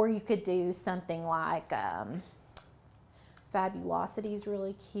 Or you could do something like Fabulosity is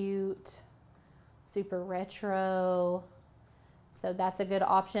really cute. Super retro. So that's a good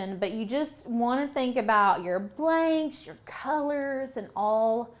option, but you just want to think about your blanks, your colors, and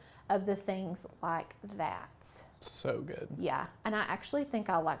all of the things like that. So good. Yeah, and I actually think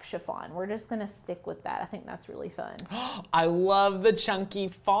I like chiffon. We're just going to stick with that. I think that's really fun. I love the chunky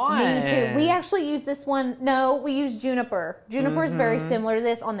font. Me too. We actually use this one. No, we use Juniper. Juniper is very similar to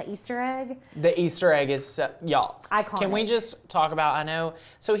this on the Easter egg. The Easter egg is, y'all. Iconic. Can we just talk about, I know,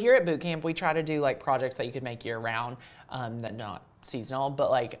 so here at boot camp, we try to do like projects that you could make year round, that not seasonal, but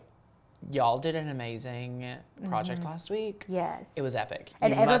like, y'all did an amazing project last week. Yes. It was epic.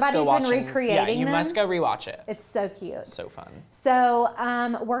 And everybody's been recreating them. Yeah, you must go rewatch it. It's so cute. So fun. So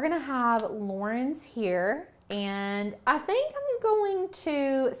we're going to have Lauren's here, and I think I'm going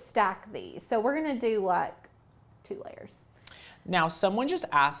to stack these. So we're going to do like 2 layers. Now, someone just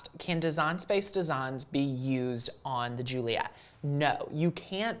asked, can Design Space designs be used on the Juliet? No, you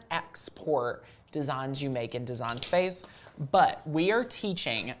can't export designs you make in Design Space, but we are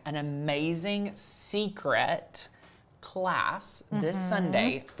teaching an amazing secret class this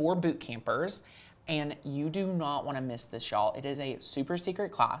Sunday for boot campers, and you do not want to miss this, y'all. It is a super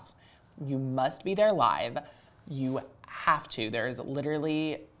secret class. You must be there live. You have to. There is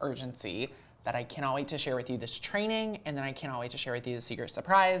literally urgency that I cannot wait to share with you this training, and then I cannot wait to share with you the secret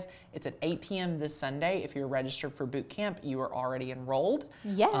surprise. It's at 8 p.m. this Sunday. If you're registered for boot camp, you are already enrolled.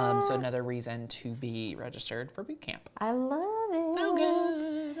 Yeah. So another reason to be registered for boot camp. I love it. So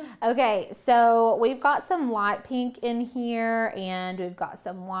good. Okay, so we've got some light pink in here, and we've got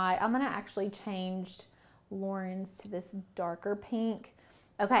some white. I'm gonna actually change Lauren's to this darker pink.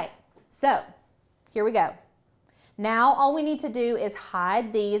 Okay, so here we go. Now all we need to do is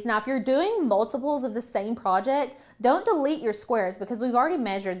hide these. Now if you're doing multiples of the same project, don't delete your squares because we've already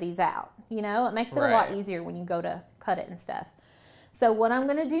measured these out. You know, it makes it a lot easier when you go to cut it and stuff. So what I'm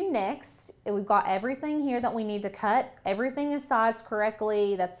gonna do next, we've got everything here that we need to cut. Everything is sized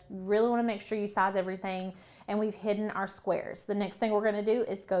correctly. That's really wanna make sure you size everything, and we've hidden our squares. The next thing we're gonna do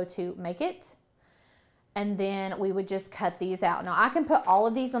is go to Make It, and then we would just cut these out. Now I can put all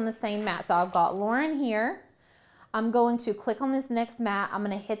of these on the same mat. So I've got Lauren here. I'm going to click on this next mat. I'm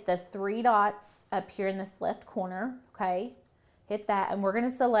gonna hit the 3 dots up here in this left corner, okay? Hit that, and we're gonna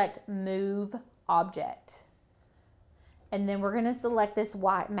select Move Object. And then we're gonna select this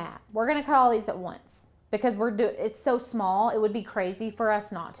white mat. We're gonna cut all these at once because it's so small, it would be crazy for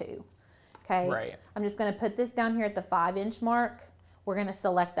us not to, okay? Right. I'm just gonna put this down here at the 5-inch mark. We're gonna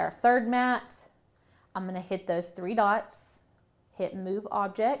select our 3rd mat. I'm gonna hit those 3 dots, hit Move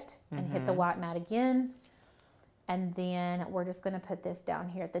Object, and hit the white mat again. And then we're just gonna put this down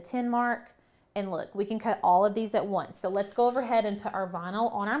here at the 10 mark. And look, we can cut all of these at once. So let's go overhead and put our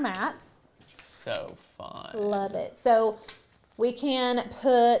vinyl on our mats. So fun. Love it. So we can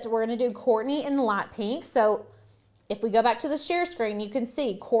we're gonna do Courtney in light pink. So if we go back to the share screen, you can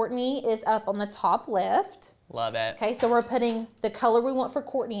see Courtney is up on the top left. Love it. Okay, so we're putting the color we want for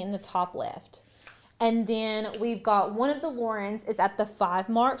Courtney in the top left. And then we've got one of the Laurens is at the 5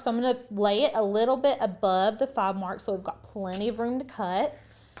 mark. So I'm gonna lay it a little bit above the 5 mark so we've got plenty of room to cut.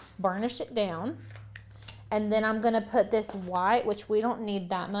 Burnish it down. And then I'm gonna put this white, which we don't need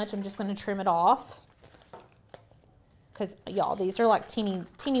that much. I'm just gonna trim it off. Cause y'all, these are like teeny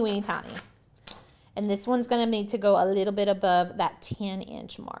weeny tiny. And this one's gonna need to go a little bit above that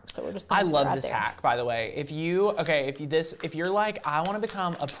 10-inch mark. So we're just gonna I put it love right this there. hack, by the way. If you're like, I wanna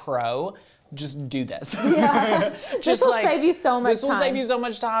become a pro, just do this. Yeah, this will save you so much time. This will save you so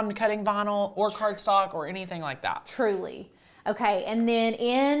much time cutting vinyl or cardstock or anything like that. Truly. Okay, and then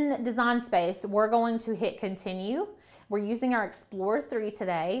in Design Space, we're going to hit continue. We're using our Explorer 3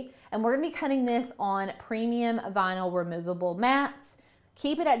 today, and we're gonna be cutting this on premium vinyl removable mats.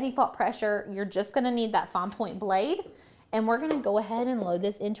 Keep it at default pressure. You're just gonna need that fine point blade, and we're gonna go ahead and load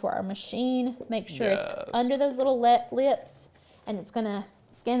this into our machine. Make sure it's under those little lips, and it's gonna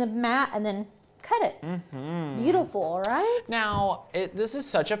scan the mat and then cut it. Beautiful, right? Now, this is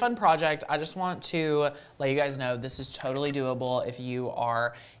such a fun project. I just want to let you guys know this is totally doable if you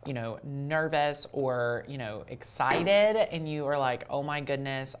are, nervous or, excited and you are like, oh my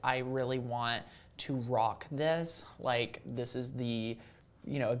goodness, I really want to rock this. Like, this is the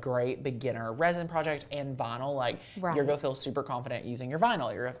a great beginner resin project and vinyl. Like, you're gonna feel super confident using your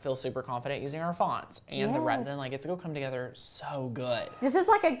vinyl. You're gonna feel super confident using our fonts and the resin. Like, it's gonna come together so good. This is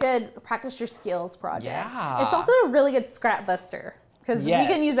like a good practice your skills project. Yeah. It's also a really good scrap buster because we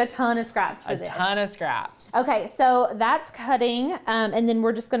can use a ton of scraps for this. A ton of scraps. Okay, so that's cutting, and then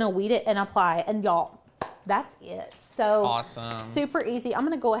we're just gonna weed it and apply. And y'all, that's it. So awesome. Super easy. I'm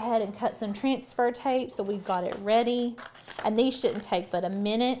gonna go ahead and cut some transfer tape so we've got it ready. And these shouldn't take but a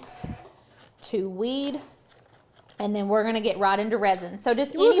minute to weed. And then we're gonna get right into resin. So does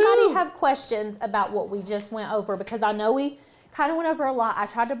anybody have questions about what we just went over? Because I know we kind of went over a lot. I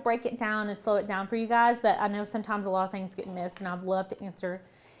tried to break it down and slow it down for you guys, but I know sometimes a lot of things get missed, and I'd love to answer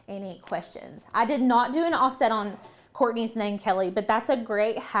any questions. I did not do an offset on Courtney's name, Kelly, but that's a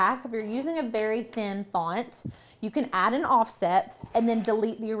great hack. If you're using a very thin font, you can add an offset and then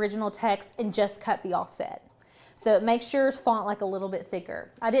delete the original text and just cut the offset. So it makes your font like a little bit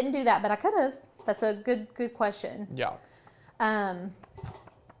thicker. I didn't do that, but I could have. That's a good question. Yeah.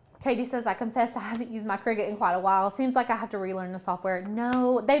 Katie says, I confess I haven't used my Cricut in quite a while. Seems like I have to relearn the software.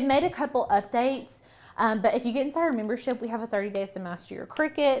 No, they've made a couple updates. But if you get inside our membership, we have a 30 days to master your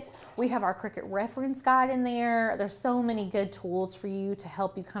Cricut. We have our Cricut reference guide in there. There's so many good tools for you to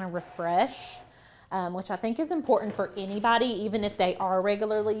help you kind of refresh, which I think is important for anybody. Even if they are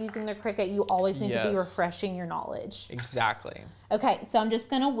regularly using their Cricut, you always need to be refreshing your knowledge. Exactly. Okay, so I'm just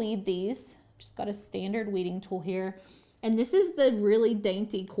gonna weed these. Just got a standard weeding tool here. And this is the really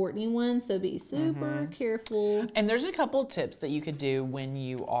dainty Courtney one, so be super careful. And there's a couple tips that you could do when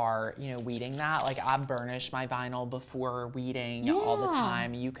you are, weeding that. Like, I burnish my vinyl before weeding all the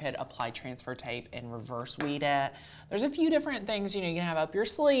time. You could apply transfer tape and reverse weed it. There's a few different things, you can have up your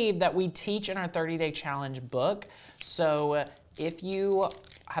sleeve that we teach in our 30-day challenge book. So if you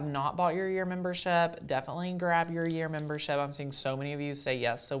have not bought your year membership, definitely grab your year membership. I'm seeing so many of you say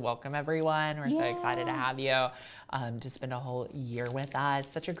yes, so welcome everyone. We're so excited to have you to spend a whole year with us.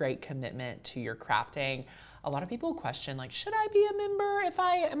 Such a great commitment to your crafting. A lot of people question, like, should I be a member if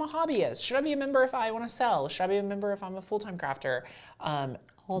I am a hobbyist? Should I be a member if I want to sell? Should I be a member if I'm a full-time crafter?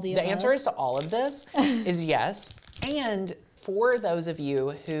 The answer is to all of this is yes. And for those of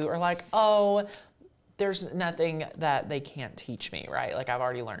you who are like, oh, there's nothing that they can't teach me, right? Like, I've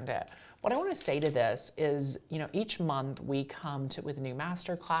already learned it. What I want to say to this is, each month we come with new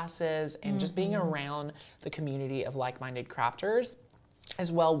master classes, and just being around the community of like-minded crafters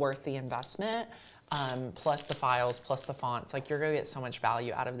is well worth the investment. Plus the files, plus the fonts. Like, you're gonna get so much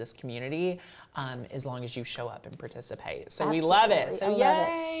value out of this community as long as you show up and participate. So we love it. So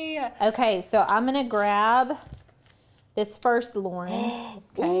yay! Okay, so I'm gonna grab this first Lauren.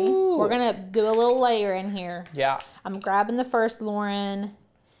 Okay, we're gonna do a little layer in here. Yeah. I'm grabbing the first Lauren,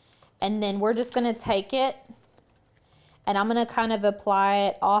 and then we're just gonna take it, and I'm gonna kind of apply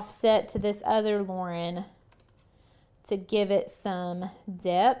it offset to this other Lauren to give it some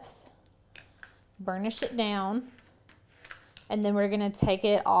depth. Burnish it down, and then we're gonna take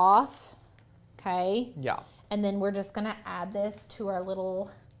it off. Okay. Yeah. And then we're just gonna add this to our little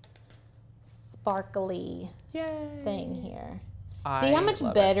sparkly thing here. See how much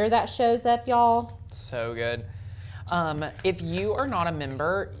better that shows up, y'all? So good. If you are not a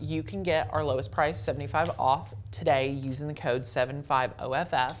member, you can get our lowest price, $75 off today using the code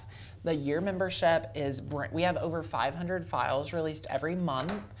 75OFF. The year membership is, we have over 500 files released every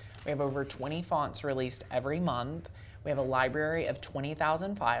month. We have over 20 fonts released every month. We have a library of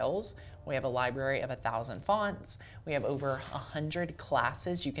 20,000 files. We have a library of 1,000 fonts. We have over 100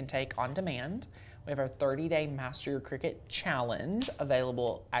 classes you can take on demand. We have our 30-day Master Your Cricut Challenge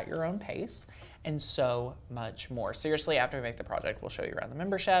available at your own pace, and so much more. Seriously, after we make the project, we'll show you around the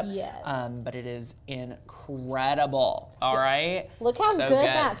membership. Yes. But it is incredible, all right? Look how good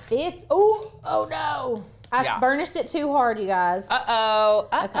that fits. Oh no. I burnished it too hard, you guys. Uh-oh,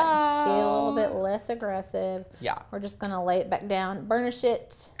 Okay, be a little bit less aggressive. Yeah. We're just gonna lay it back down, burnish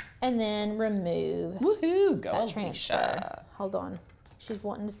it, and then remove Woohoo, go that transfer. Alicia. Hold on. She's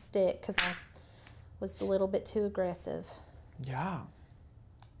wanting to stick because I was a little bit too aggressive. Yeah.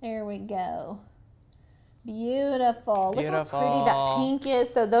 There we go. Beautiful. Look how Beautiful. pretty that pink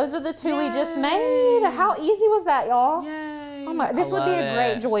is. So those are the two we just made. How easy was that, y'all? Yay. Oh my, this would be a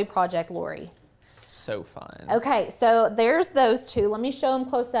great joy project, Lori. So fun. Okay, so there's those two. Let me show them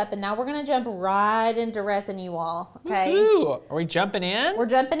close up, and now we're gonna jump right into resin, you all. Okay. Woohoo. Are we jumping in? We're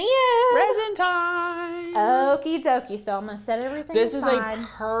jumping in. Resin time. Okie dokie. So I'm gonna set everything This aside. is a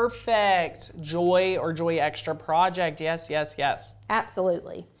perfect Joy or Joy Extra project. Yes, yes, yes.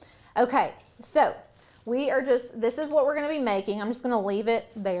 Absolutely. Okay, so this is what we're gonna be making. I'm just gonna leave it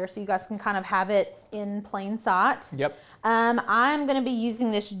there so you guys can kind of have it in plain sight. Yep. I'm gonna be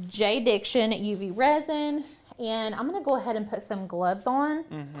using this J Diction UV resin, and I'm gonna go ahead and put some gloves on.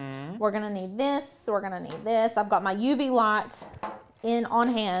 We're gonna need this, we're gonna need this. I've got my UV light on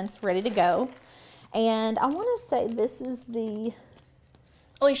hand, ready to go. And I wanna say this is the...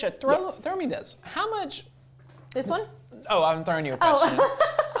 Alicia, throw me this. How much? This one? Oh, I'm throwing you a question.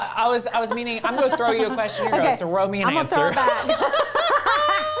 I was meaning, I'm gonna throw you a question, you're gonna throw me an answer. I'm gonna throw it back.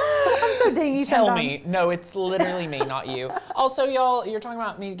 I'm so dingy Tell sometimes. me. No, it's literally me, not you. Also, y'all, you're talking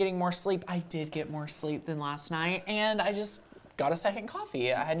about me getting more sleep. I did get more sleep than last night, and I just got a second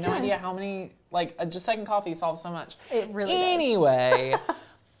coffee. I had no idea how many, just second coffee solves so much. It really Anyway,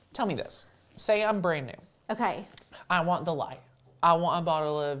 tell me this. Say I'm brand new. Okay. I want the light. I want a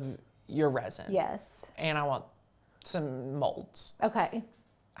bottle of your resin. Yes. And I want some molds. Okay.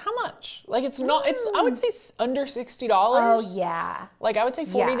 How much? Like it's not, I would say under $60. Oh yeah. Like I would say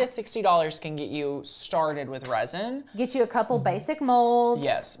 $40 to $60 can get you started with resin. Get you a couple basic molds.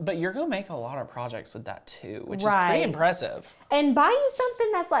 Yes, but you're gonna make a lot of projects with that too, which is pretty impressive. And buy you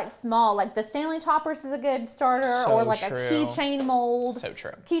something that's like small, like the Stanley Toppers is a good starter, or like a keychain mold. So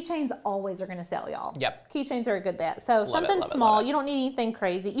true. Keychains always are gonna sell, y'all. Yep. Keychains are a good bet. So something small, you don't need anything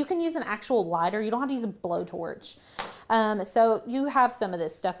crazy. You can use an actual lighter. You don't have to use a blowtorch. So you have some of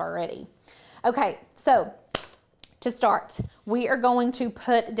this stuff already. Okay, so to start, we are going to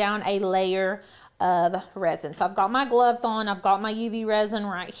put down a layer of resin. So I've got my gloves on, I've got my UV resin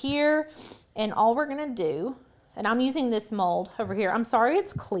right here, and all we're gonna do, and I'm using this mold over here. I'm sorry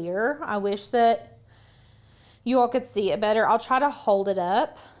it's clear. I wish that you all could see it better. I'll try to hold it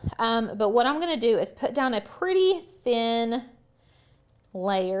up. But what I'm gonna do is put down a pretty thin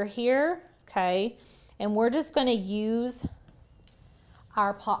layer here, okay? And we're just gonna use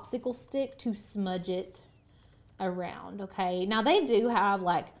our popsicle stick to smudge it around, okay? Now they do have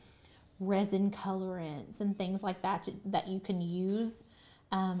like resin colorants and things like that that you can use,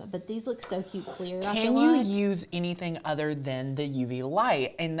 but these look so cute clear. Can you use anything other than the UV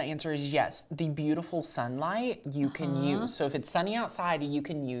light? And the answer is yes. The beautiful sunlight you can use. So if it's sunny outside, you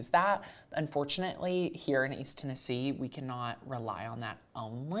can use that. Unfortunately, here in East Tennessee, we cannot rely on that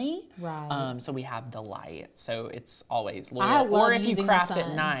only. Right. So we have the light. So it's always loyal. Or if you craft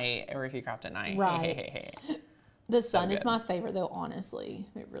at night. Right. The sun is my favorite though, honestly.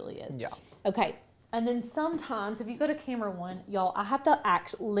 It really is. Yeah. Okay. And then sometimes if you go to camera one, y'all, I have to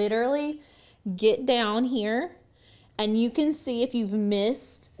literally get down here and you can see if you've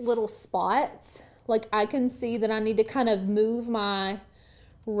missed little spots. Like I can see that I need to kind of move my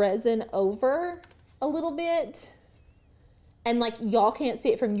resin over a little bit. And like y'all can't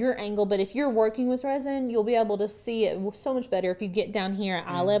see it from your angle, but if you're working with resin, you'll be able to see it so much better if you get down here at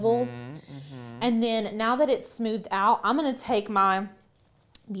eye level. And then now that it's smoothed out, I'm gonna take my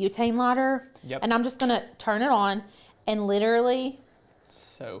butane lighter and I'm just gonna turn it on and literally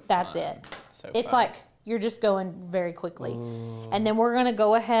that's it. It's like you're just going very quickly. And then we're gonna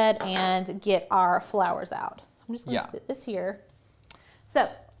go ahead and get our flowers out. I'm just gonna sit this here. So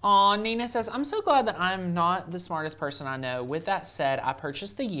Nina says, I'm so glad that I'm not the smartest person I know. With that said, I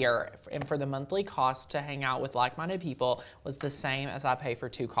purchased the year, and for the monthly cost to hang out with like-minded people was the same as I pay for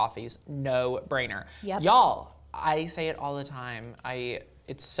 2 coffees. No brainer. Y'all, I say it all the time.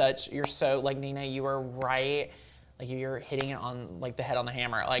 You're so, like Nina, you are right. Like you're hitting it on like the head on the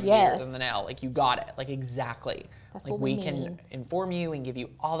hammer, like yes. than the nail. Like you got it, like exactly. That's like what we mean. Can inform you and give you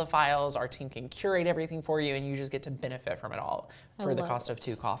all the files. Our team can curate everything for you and you just get to benefit from it all for the cost of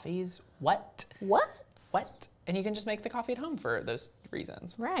 2 coffees. What? And you can just make the coffee at home for those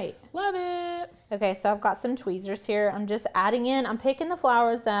reasons. Right. Love it. Okay, so I've got some tweezers here. I'm just adding in, I'm picking the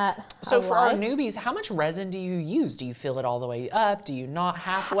flowers that So for our newbies, how much resin do you use? Do you fill it all the way up? Do you not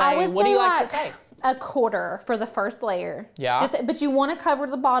halfway? What do you like to say? A quarter for the first layer. Yeah. But you want to cover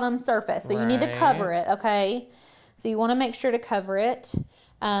the bottom surface. So you need to cover it, okay? So you want to make sure to cover it.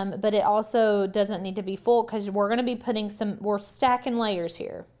 But it also doesn't need to be full because we're going to be putting we're stacking layers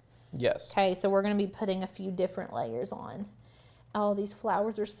here. Yes. Okay, so we're going to be putting a few different layers on. Oh, these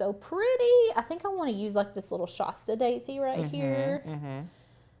flowers are so pretty. I think I want to use like this little Shasta daisy right here.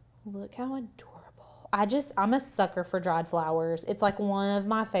 Look how adorable. I'm a sucker for dried flowers. It's like one of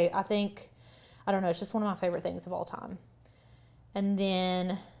my favorite, I don't know, it's just one of my favorite things of all time. And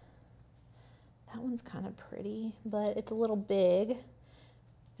then that one's kind of pretty, but it's a little big.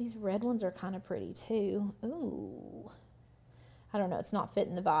 These red ones are kind of pretty too. Ooh. I don't know, it's not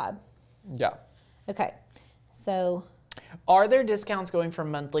fitting the vibe. Yeah. Okay, so. Are there discounts going from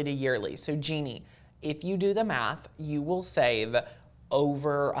monthly to yearly? So Jeannie, if you do the math, you will save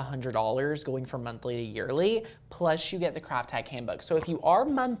over $100 going from monthly to yearly, plus you get the Craft Tag Handbook. So if you are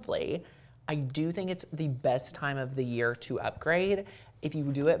monthly, I do think it's the best time of the year to upgrade. If you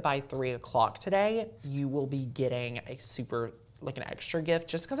do it by 3 o'clock today, you will be getting a like an extra gift,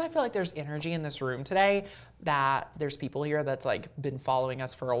 just because I feel like there's energy in this room today, that there's people here that's like been following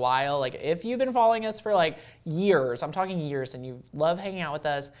us for a while. Like if you've been following us for like years, I'm talking years, and you love hanging out with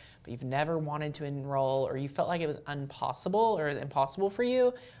us, but you've never wanted to enroll, or you felt like it was impossible for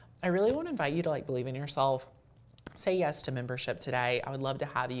you, I really want to invite you to like believe in yourself. Say yes to membership today. I would love to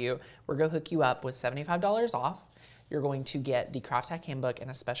have you. We're going to hook you up with $75 off. You're going to get the Craft Tag Handbook and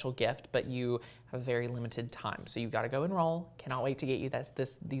a special gift, but you have very limited time. So you've got to go enroll. Cannot wait to get you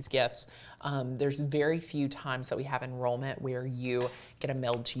these gifts. There's very few times that we have enrollment where you get a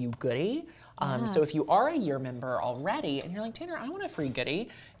mailed to you goodie. So if you are a year member already and you're like, Tanner, I want a free goodie,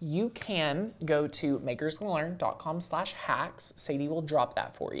 you can go to makersgonnalearn.com/hacks. Sadie will drop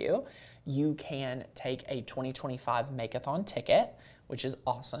that for you. You can take a 2025 Make-a-thon ticket, which is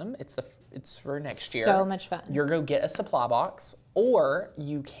awesome. It's for next year. So much fun. You're going to get a supply box, or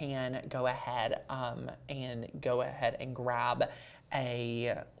you can go ahead and grab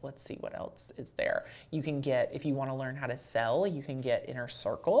let's see what else is there. You can get, if you want to learn how to sell, you can get Inner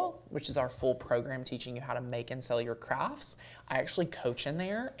Circle, which is our full program teaching you how to make and sell your crafts. I actually coach in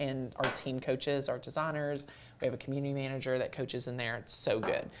there, and our team coaches, our designers. We have a community manager that coaches in there. It's so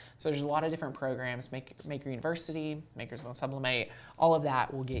good. So there's a lot of different programs. Maker University, Makers Gonna Sublimate, all of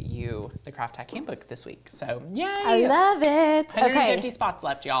that will get you the Craft Tag Handbook this week. So yay! I love it. 150 spots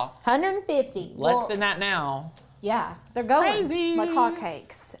left, y'all. 150. Less than that now. Yeah, they're going crazy like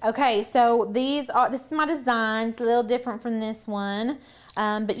hotcakes. this is my design. It's a little different from this one,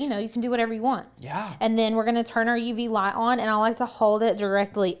 but you know, you can do whatever you want. Yeah. And then we're gonna turn our UV light on, and I like to hold it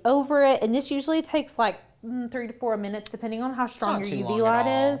directly over it, and this usually takes like 3 to 4 minutes, depending on how strong your UV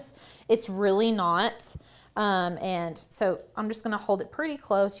light is. It's really not, and so I'm just gonna hold it pretty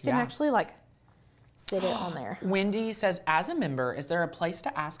close. You can actually like sit it on there. Wendy says, as a member, is there a place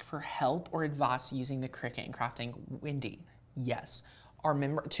to ask for help or advice using the Cricut and crafting? Wendy, yes.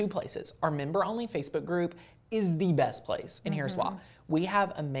 Two places. Our member-only Facebook group is the best place, and here's why. We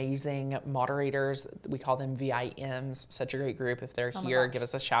have amazing moderators. We call them VIMs. Such a great group. If they're here, give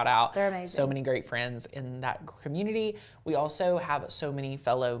us a shout out. They're amazing. So many great friends in that community. We also have so many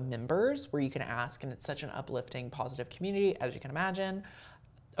fellow members where you can ask, and it's such an uplifting, positive community, as you can imagine.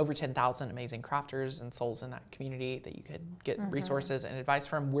 Over 10,000 amazing crafters and souls in that community that you could get resources and advice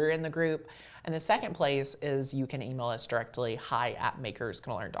from. We're in the group. And the second place is you can email us directly,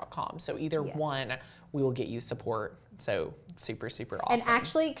 hi@makersgonnalearn.com. So either one, we will get you support. So super, super awesome. And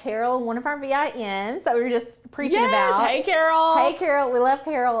actually, Carol, one of our VIMs that we were just preaching about. Hey, Carol. Hey, Carol. We love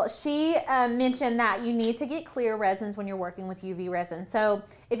Carol. She mentioned that you need to get clear resins when you're working with UV resin. So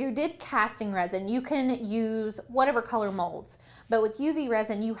if you did casting resin, you can use whatever color molds. But with UV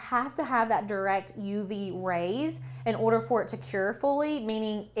resin, you have to have that direct UV rays in order for it to cure fully,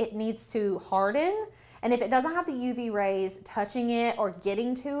 meaning it needs to harden. And if it doesn't have the UV rays touching it or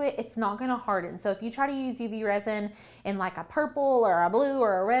getting to it, it's not gonna harden. So if you try to use UV resin in like a purple or a blue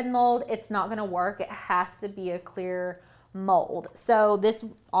or a red mold, it's not gonna work. It has to be a clear mold. So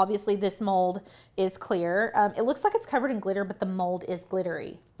obviously this mold is clear. It looks like it's covered in glitter, but the mold is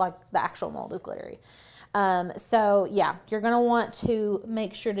glittery. Like the actual mold is glittery. So yeah, you're gonna want to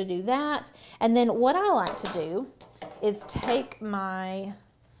make sure to do that. And then what I like to do is take my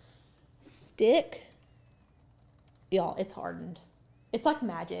stick. Y'all, it's hardened. It's like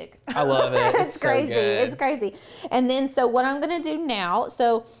magic. I love it. It's crazy. It's crazy. And then, so what I'm going to do now,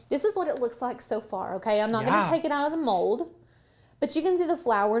 so this is what it looks like so far, okay? I'm not going to take it out of the mold, but you can see the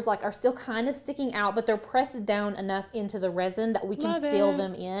flowers like are still kind of sticking out, but they're pressed down enough into the resin that we can seal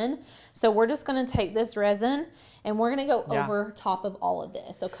them in. So we're just going to take this resin and we're going to go over top of all of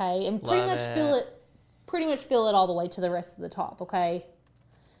this, okay? And pretty much fill it all the way to the rest of the top, okay?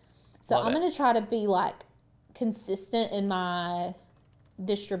 So I'm going to try to be like consistent in my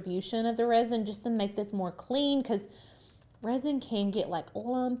distribution of the resin just to make this more clean, because resin can get like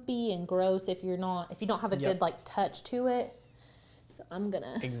lumpy and gross if you don't have a good like touch to it. So I'm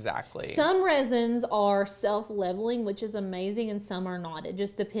gonna some resins are self-leveling, which is amazing, and some are not. It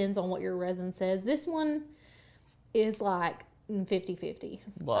just depends on what your resin says. This one is like 50-50.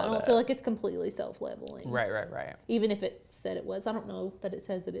 I don't feel like it's completely self-leveling. Right. Even if it said it was. I don't know that it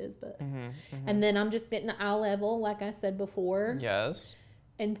says it is, but and then I'm just getting the eye level like I said before. Yes.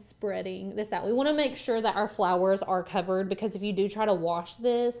 And spreading this out. We want to make sure that our flowers are covered, because if you do try to wash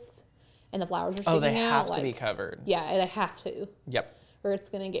this and the flowers are sticking out, they have to be covered. Yeah, they have to. Yep. Or it's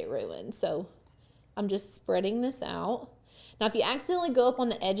going to get ruined. So I'm just spreading this out. Now, if you accidentally go up on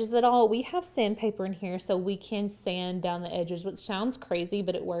the edges at all, we have sandpaper in here, so we can sand down the edges, which sounds crazy,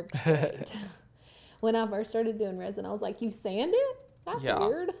 but it works great. When I first started doing resin, I was like, you sand it? That's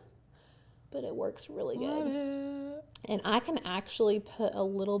weird. But it works really good. And I can actually put a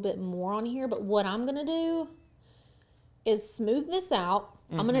little bit more on here, but what I'm gonna do is smooth this out.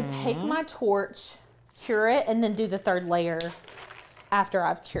 I'm gonna take my torch, cure it, and then do the third layer after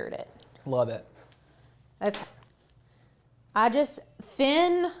I've cured it. Love it. Okay. I just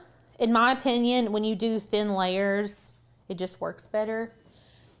thin, in my opinion, when you do thin layers, it just works better.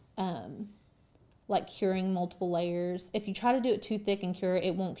 Like curing multiple layers. If you try to do it too thick and cure it,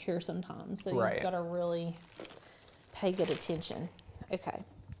 it won't cure sometimes. So you've got to really pay good attention. Okay. I'm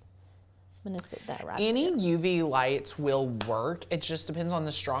going to sit that right there. Any UV lights will work. It just depends on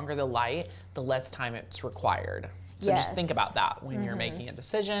the stronger the light, the less time it's required. So just think about that when you're making a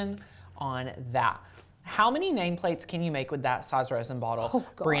decision on that. How many nameplates can you make with that size resin bottle? Oh,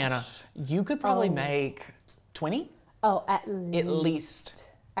 gosh. Brianna, you could probably make 20? Oh, at least.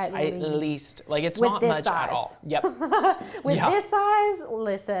 At least. Like, it's not much at all. Yep. With this size,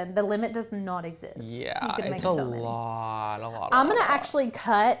 listen, the limit does not exist. Yeah, you can make it's so a many. lot. I'm going to actually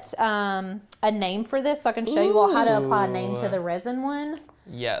cut a name for this so I can show you all how to apply a name to the resin one.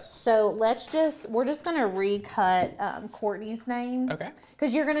 Yes. So we're just going to recut Courtney's name. Okay.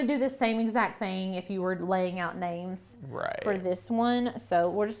 Because you're going to do the same exact thing if you were laying out names for this one. So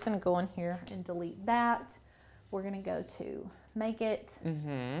we're just going to go in here and delete that. We're going to go to make it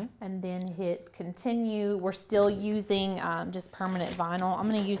and then hit continue. We're still using just permanent vinyl. I'm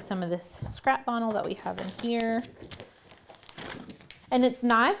going to use some of this scrap vinyl that we have in here. And it's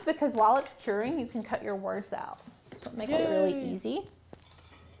nice because while it's curing, you can cut your words out. So it makes it really easy.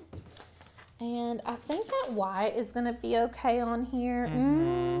 And I think that white is going to be okay on here.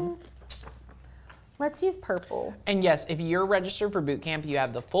 Let's use purple. And yes, if you're registered for boot camp, you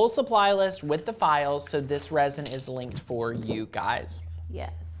have the full supply list with the files, so this resin is linked for you guys.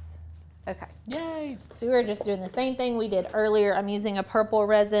 Yes. Okay. Yay. So we're just doing the same thing we did earlier. I'm using a purple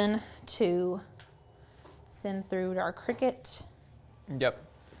resin to send through our Cricut. Yep.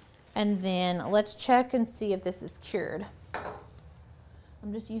 And then let's check and see if this is cured.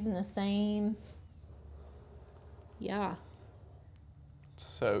 I'm just using the same. Yeah.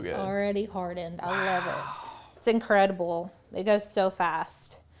 So good. It's already hardened. I love it. It's incredible. It goes so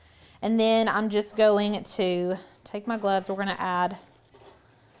fast. And then I'm just going to take my gloves. We're going to add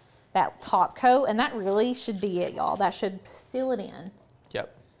that top coat, and that really should be it, y'all. That should seal it in.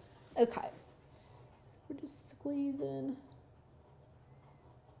 Yep. Okay. So we're just squeezing.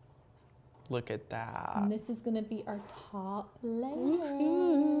 Look at that. And this is going to be our top layer.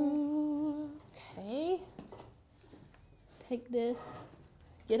 Okay. Take this,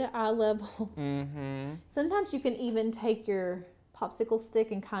 get an eye level. Sometimes you can even take your popsicle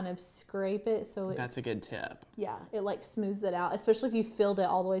stick and kind of scrape it so it's... That's a good tip. Yeah, it like smooths it out, especially if you filled it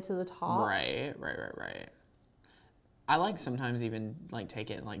all the way to the top. Right. I like sometimes even like take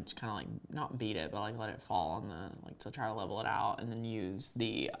it and like kind of like not beat it, but like let it fall on the, like to try to level it out, and then use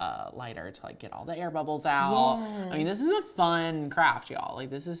the lighter to like get all the air bubbles out. Yes. I mean, this is a fun craft, y'all. Like,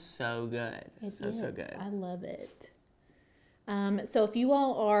 this is so good. So good. I love it. So if you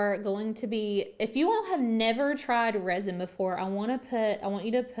all are going to be, if you all have never tried resin before, I want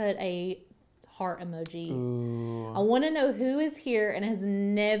you to put a heart emoji. Ooh. I want to know who is here and has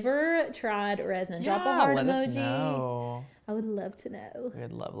never tried resin. Drop a heart let emoji. Us know. I would love to know.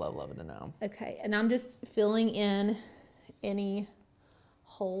 We'd love to know. Okay, and I'm just filling in any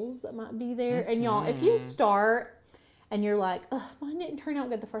holes that might be there. And y'all, if you start and you're like, oh, mine didn't turn out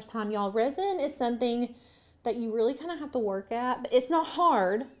good the first time, y'all, resin is something that you really kind of have to work at. But it's not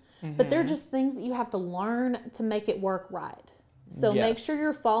hard, but they're just things that you have to learn to make it work right. So make sure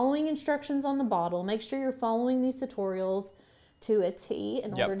you're following instructions on the bottle. Make sure you're following these tutorials to a T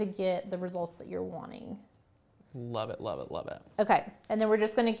in order to get the results that you're wanting. Love it. Okay, and then we're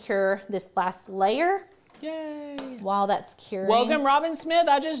just gonna cure this last layer. Yay. While that's curing. Welcome, Robin Smith.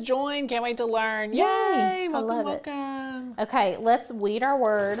 I just joined. Can't wait to learn. Yay. Welcome. Okay, let's weed our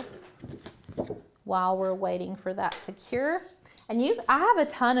word while we're waiting for that to cure. And I have a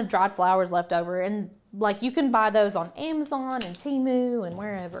ton of dried flowers left over, and like you can buy those on Amazon and Temu and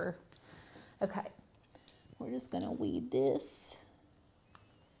wherever. Okay, we're just gonna weed this.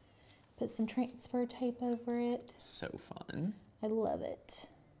 Put some transfer tape over it. So fun. I love it.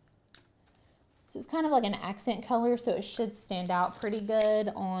 This is kind of like an accent color, so it should stand out pretty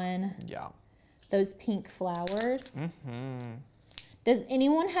good on those pink flowers. Does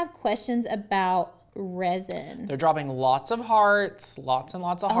anyone have questions about resin? They're dropping lots of hearts, lots and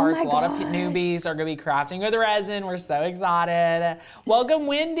lots of hearts. A lot of newbies are going to be crafting with resin. We're so excited. Welcome,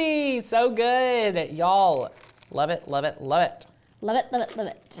 Wendy. So good. Y'all, love it. Love it.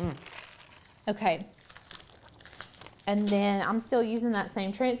 Okay. And then I'm still using that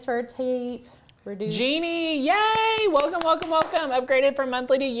same transfer tape. Reduce. Jeannie, yay! Welcome. Upgraded from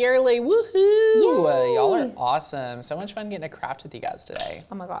monthly to yearly. Woohoo! Y'all are awesome. So much fun getting to craft with you guys today.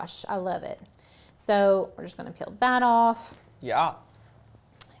 Oh my gosh, I love it. So we're just gonna peel that off. Yeah.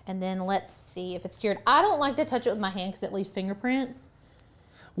 And then let's see if it's cured. I don't like to touch it with my hand because it leaves fingerprints.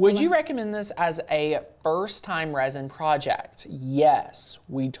 Would you recommend this as a first-time resin project? Yes,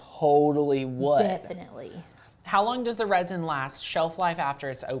 we totally would. Definitely. How long does the resin last, shelf life after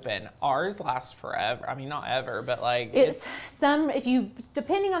it's open? Ours lasts forever. I mean, not ever, but like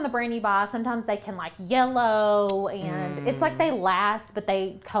depending on the brand you buy, sometimes they can like yellow and it's like they last, but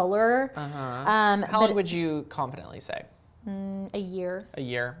they color. How long would you confidently say? A year. A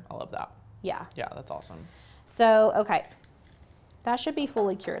year, I love that. Yeah. Yeah, that's awesome. So, okay, that should be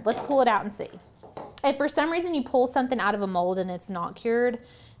fully cured. Let's pull it out and see. If for some reason you pull something out of a mold and it's not cured,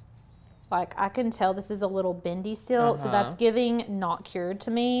 like I can tell this is a little bendy still, so that's giving not cured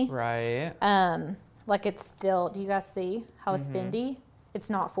to me. Right. Like it's still, do you guys see how it's bendy? It's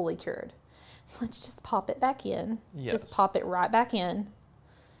not fully cured. So let's just pop it back in. Yes. Just pop it right back in.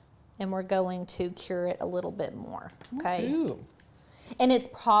 And we're going to cure it a little bit more, okay? Ooh. And it's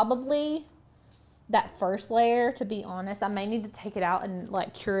probably that first layer, to be honest. I may need to take it out and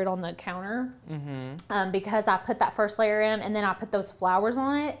like cure it on the counter because I put that first layer in and then I put those flowers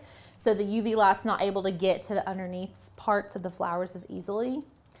on it. So the UV light's not able to get to the underneath parts of the flowers as easily.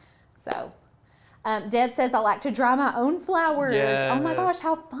 So, Deb says, I like to dry my own flowers. Yes. Oh my gosh,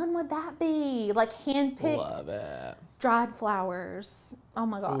 how fun would that be? Like hand-picked dried flowers. Oh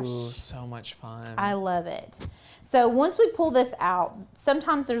my gosh. Ooh, so much fun. I love it. So once we pull this out,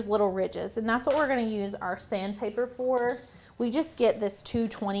 sometimes there's little ridges, and that's what we're gonna use our sandpaper for. We just get this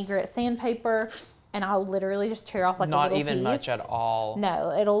 220 grit sandpaper, and I'll literally just tear off like a little piece. Not even much at all.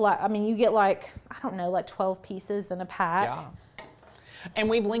 No, it'll like, I mean, you get like, I don't know, like 12 pieces in a pack. Yeah. And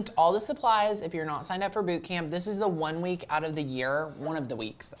we've linked all the supplies if you're not signed up for boot camp. This is the 1 week out of the year, one of the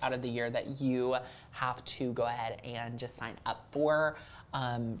weeks out of the year that you have to go ahead and just sign up for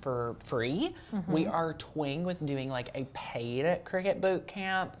free. We are toying with doing like a paid Cricut boot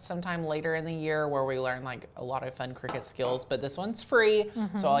camp sometime later in the year where we learn like a lot of fun Cricut skills, but this one's free.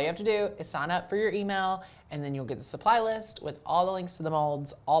 So all you have to do is sign up for your email and then you'll get the supply list with all the links to the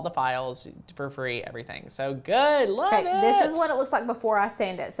molds, all the files for free, everything. So good, love it. This is what it looks like before I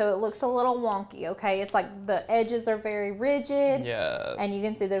sand it. So it looks a little wonky, okay? It's like the edges are very rigid. Yes. And you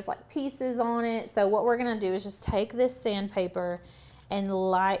can see there's like pieces on it. So what we're gonna do is just take this sandpaper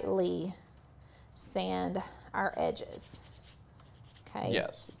and lightly sand our edges, okay?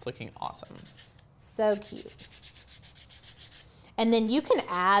 Yes, it's looking awesome. So cute. And then you can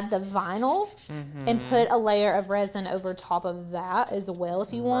add the vinyl and put a layer of resin over top of that as well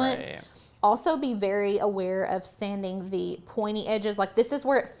if you want. Right. Also be very aware of sanding the pointy edges. Like this is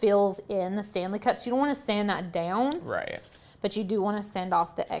where it fills in the Stanley Cup, so you don't want to sand that down. Right. but you do want to sand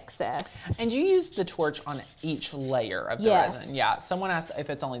off the excess. And you use the torch on each layer of the resin. Yeah, someone asked if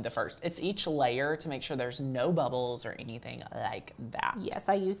it's only the first. It's each layer to make sure there's no bubbles or anything like that. Yes,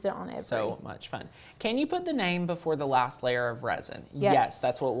 I used it on every. So much fun. Can you put the name before the last layer of resin? Yes,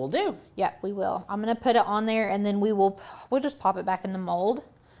 that's what we'll do. Yeah, we will. I'm gonna put it on there, and then we'll just pop it back in the mold.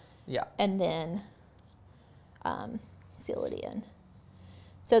 Yeah. And then seal it in.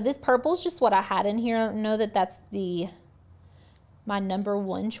 So this purple is just what I had in here. I don't know that that's my number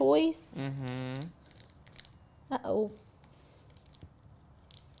one choice. Mm-hmm. Uh-oh.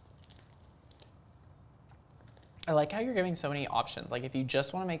 I like how you're giving so many options. Like if you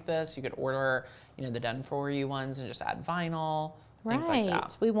just want to make this, you could order, you know, the done for you ones and just add vinyl, things like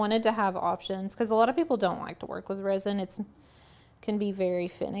that. We wanted to have options because a lot of people don't like to work with resin. It can be very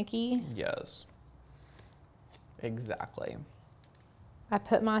finicky. Yes. Exactly. I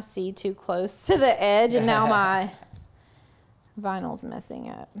put my C too close to the edge and now my vinyl's messing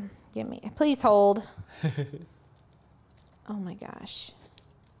up. Please hold. Oh my gosh.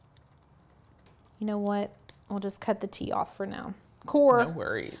 You know what? We'll just cut the T off for now. Core. No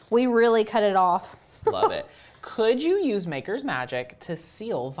worries. We really cut it off. Love it. Could you use Maker's Magic to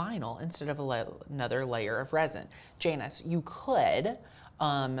seal vinyl instead of another layer of resin? Janice, you could.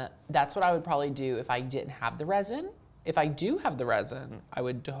 That's what I would probably do if I didn't have the resin. If I do have the resin, I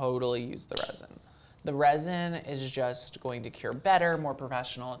would totally use the resin. The resin is just going to cure better, more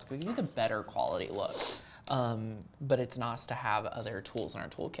professional. It's going to give you the better quality look. But it's nice to have other tools in our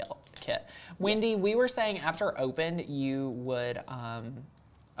tool kit. Wendy, we were saying after opened, you would,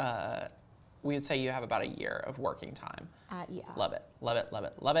 we would say you have about a year of working time. Yeah. Love it, love it, love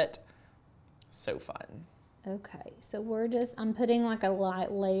it, love it. So fun. Okay, so I'm putting like a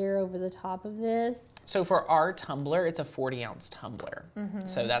light layer over the top of this. So for our tumbler, it's a 40-ounce tumbler.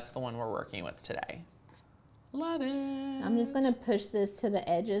 So that's the one we're working with today. Love it. I'm just gonna push this to the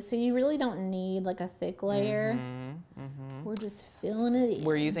edges, so you really don't need like a thick layer. We're just filling it in.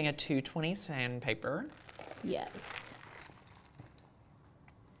 We're using a 220 sandpaper. Yes.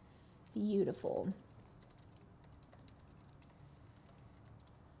 Beautiful.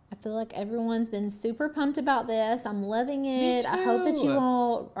 I feel like everyone's been super pumped about this. I'm loving it. I hope that you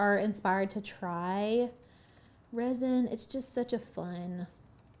all are inspired to try resin. It's just such a fun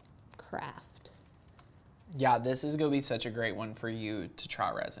craft. Yeah, this is going to be such a great one for you to try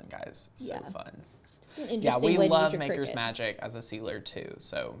resin, guys. So fun. Just an interesting way to love use your Maker's Cricut. Magic as a sealer too.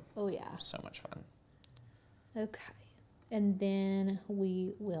 So, oh yeah. So much fun. Okay. And then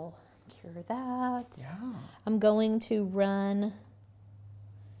we will cure that. Yeah. I'm going to run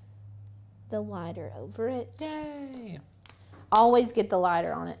the lighter over it. Yay. Always get the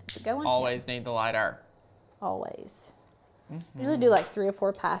lighter on it. So go on. Always need the lighter. Always. Usually do like 3 or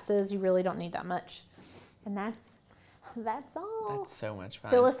 4 passes. You really don't need that much. And that's all. That's so much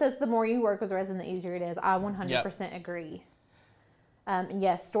fun. Phyllis says the more you work with resin, the easier it is. I 100% agree. And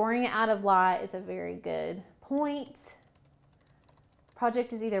yes, storing it out of light is a very good point.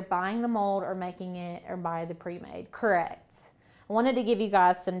 Project is either buying the mold or making it or buy the pre-made. Correct. I wanted to give you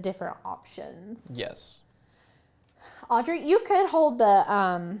guys some different options. Yes. Audrey, you could hold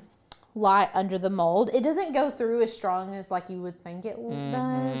the light under the mold. It doesn't go through as strong as like you would think it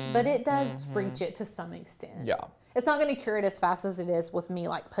does, but it does reach it to some extent. Yeah. It's not going to cure it as fast as it is with me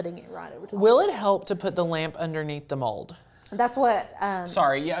like putting it right over top. Will it help to put the lamp underneath the mold? That's what.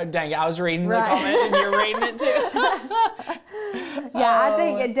 Sorry, yeah, dang it, I was reading the comment and you're reading it too. Yeah, I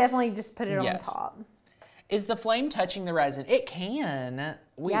think it definitely just put it on top. Is the flame touching the resin? It can.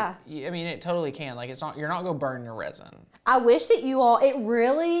 Yeah. I mean, it totally can. Like, it's not. You're not gonna burn your resin. I wish that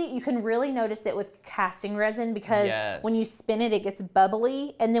you can really notice it with casting resin because when you spin it, it gets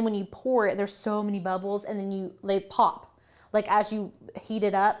bubbly, and then when you pour it, there's so many bubbles, and then they pop. Like as you heat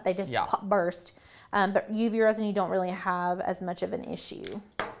it up, they just burst. But UV resin, you don't really have as much of an issue.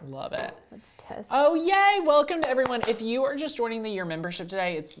 Love it. Let's test. Oh, yay. Welcome to everyone. If you are just joining the year membership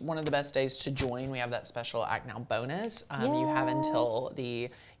today, it's one of the best days to join. We have that special Act Now bonus. You have until the,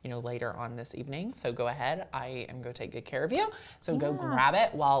 later on this evening. So go ahead. I am going to take good care of you. So go grab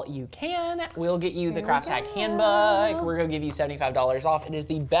it while you can. We'll get you the Craft Hack Handbook. We're going to give you $75 off. It is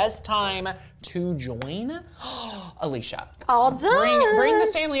the best time to join. Alicia. All done. Bring the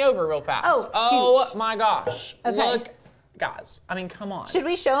Stanley over real fast. Oh my gosh. Okay. Look. Guys, I mean, come on. Should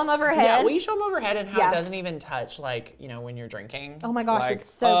we show them overhead? Yeah, will you show them overhead and how it doesn't even touch, like, when you're drinking? Oh my gosh, like,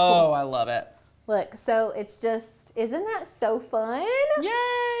 it's so cool. Oh, I love it. Look, so it's just, isn't that so fun?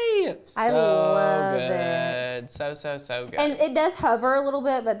 Yay! I love it. So, so, so good. And it does hover a little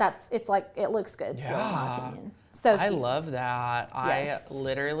bit, but it's like, it looks good still, in my opinion. So cute. I love that. Yes. I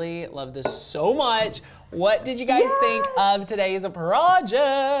literally love this so much. What did you guys think of today's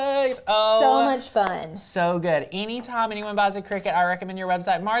project? Oh, so much fun. So good. Anytime anyone buys a Cricut, I recommend your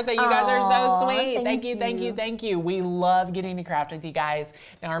website. Martha, you guys are so sweet. Thank you, thank you, thank you. We love getting to craft with you guys.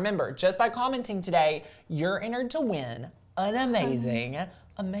 Now remember, just by commenting today, you're entered to win an amazing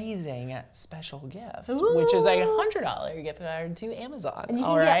special gift, which is a $100 gift card to Amazon. And you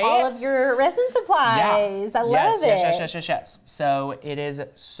can get all of your resin supplies. I love it. Yes. So it is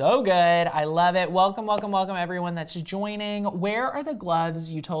so good. I love it. Welcome, welcome, welcome everyone that's joining. Where are the gloves?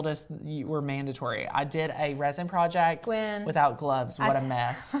 You told us you were mandatory. I did a resin project without gloves. What a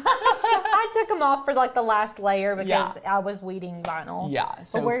mess. I took them off for like the last layer because I was weeding vinyl. Yeah,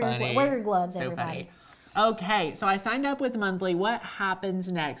 so funny. Wear your gloves, so everybody. Funny. Okay, so I signed up with monthly. What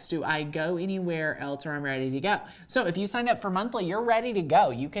happens next? Do I go anywhere else or I'm ready to go? So if you signed up for monthly, you're ready to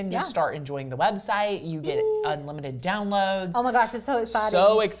go. You can just start enjoying the website. You get unlimited downloads. Oh my gosh, it's so exciting.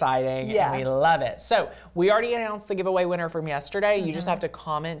 So exciting, and we love it. So we already announced the giveaway winner from yesterday. You just have to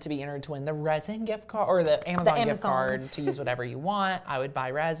comment to be entered to win the resin gift card or the Amazon gift card to use whatever you want. I would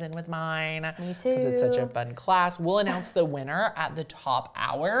buy resin with mine. Me too. Because it's such a fun class. We'll announce the winner at the top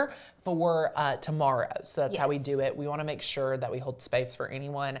hour for tomorrow. So that's how we do it. We want to make sure that we hold space for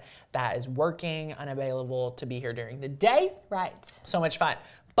anyone that is working, unavailable to be here during the day. Right. So much fun.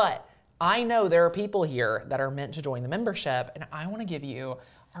 But I know there are people here that are meant to join the membership, and I want to give you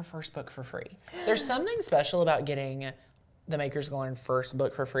our first book for free. There's something special about getting the Makers Gonna Learn first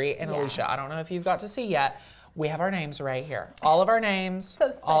book for free. And Alicia, I don't know if you've got to see yet, we have our names right here. All of our names.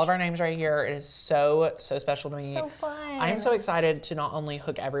 So special. All of our names right here. It is so, so special to me. So fun. I am so excited to not only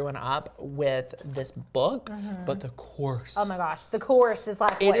hook everyone up with this book, but the course. Oh my gosh, the course is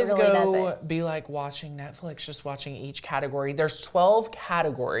like It what is really does go it. be like watching Netflix, just watching each category. There's 12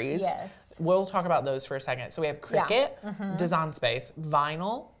 categories. Yes. We'll talk about those for a second. So we have Cricut, Design Space,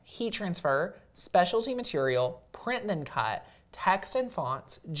 Vinyl, Heat Transfer, Specialty Material, Print Then Cut, Text and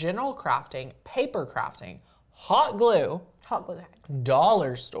Fonts, General Crafting, Paper Crafting, Hot glue,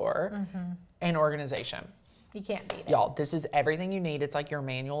 dollar store, and organization. You can't beat it. Y'all, this is everything you need. It's like your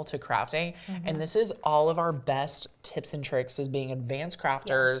manual to crafting. And this is all of our best tips and tricks as being advanced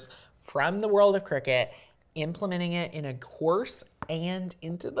crafters from the world of Cricut, implementing it in a course and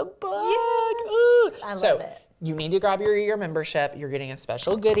into the book. Ooh. I love it. You need to grab your membership. You're getting a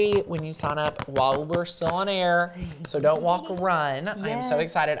special goodie when you sign up while we're still on air. So don't walk, run. I am so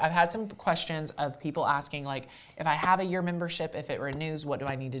excited. I've had some questions of people asking, like, if I have a year membership, if it renews, what do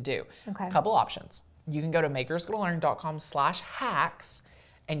I need to do? Okay. A couple options. You can go to makersgonnalearn.com/hacks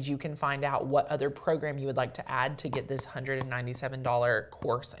and you can find out what other program you would like to add to get this $197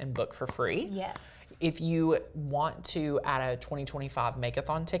 course and book for free. Yes. If you want to add a 2025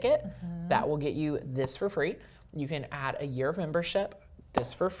 Make-a-thon ticket, that will get you this for free. You can add a year of membership,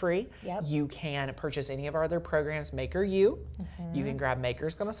 this for free. Yep. You can purchase any of our other programs, Maker You. You can grab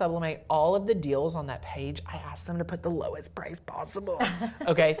Maker's Gonna Sublimate. All of the deals on that page, I asked them to put the lowest price possible.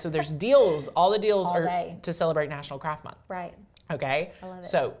 Okay, so there's deals. All the deals are to celebrate National Craft Month. Right. Okay, I love it.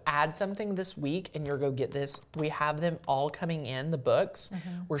 So add something this week and you're go get this. We have them all coming in, the books.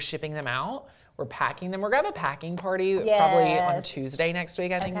 We're shipping them out. We're packing them. We're gonna have a packing party probably on Tuesday next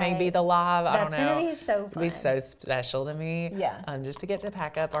week. I think maybe the live. I don't know. That's gonna be so fun. It'll be so special to me. Yeah. Just to get to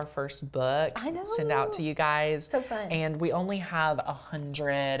pack up our first book. I know. Send out to you guys. So fun. And we only have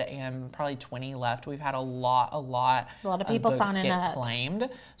 100 and probably 20 left. We've had a lot of people books signing get up. claimed.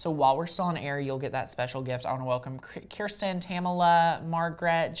 So while we're still on air, you'll get that special gift. I want to welcome Kirsten, Tamala,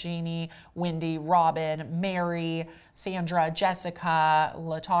 Margaret, Jeannie, Wendy, Robin, Mary, Sandra, Jessica,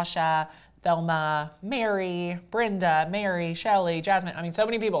 Latasha, Thelma, Mary, Brenda, Mary, Shelly, Jasmine. I mean, so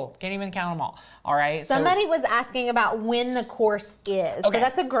many people. Can't even count them all. All right. Somebody was asking about when the course is. Okay. So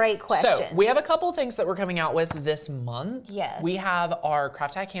that's a great question. So we have a couple things that we're coming out with this month. Yes. We have our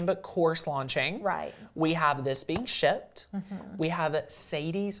Craft Hack Handbook course launching. Right. We have this being shipped. We have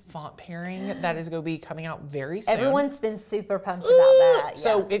Sadie's font pairing that is going to be coming out very soon. Everyone's been super pumped about that.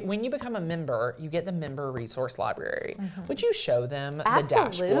 So when you become a member, you get the member resource library. Would you show them the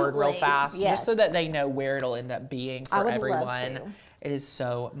dashboard real fast? Yes. Just so that they know where it'll end up being for everyone. Love to. It is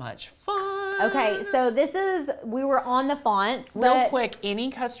so much fun. Okay, so we were on the fonts. Real quick, any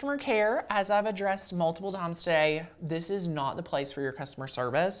customer care, as I've addressed multiple times today, this is not the place for your customer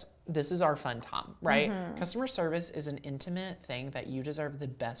service. This is our fun time, right? Customer service is an intimate thing that you deserve the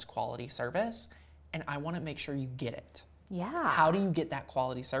best quality service, and I want to make sure you get it. Yeah. How do you get that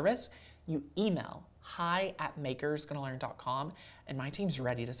quality service? You email hi@makersgonnalearn.com, and my team's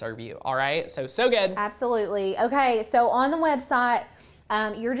ready to serve you. All right, so good. Absolutely. Okay, so on the website,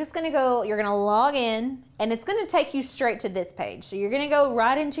 you're just gonna go, you're gonna log in, and it's gonna take you straight to this page. So you're gonna go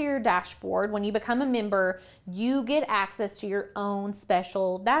right into your dashboard. When you become a member, you get access to your own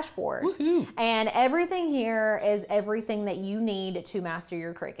special dashboard. Woohoo. And everything here is everything that you need to master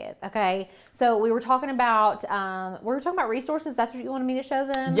your Cricut, okay? So we were talking about resources. That's what you wanted me to show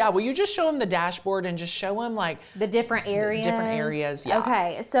them? Yeah, will you just show them the dashboard and just show them like the different areas? Different areas, yeah.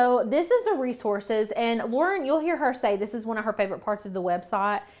 Okay, so this is the resources, and Lauren, you'll hear her say this is one of her favorite parts of the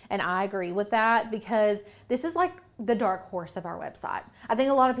website, and I agree with that because this is like the dark horse of our website. I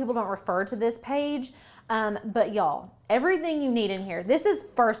think a lot of people don't refer to this page, but y'all, everything you need in here, this is,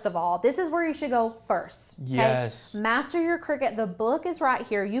 first of all, this is where you should go first. Okay? Yes. Master Your Cricut. The book is right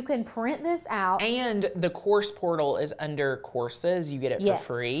here. You can print this out. And the course portal is under courses. You get it for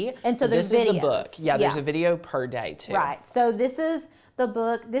free. And so this videos. is the book. Yeah, there's a video per day too. Right. So this is the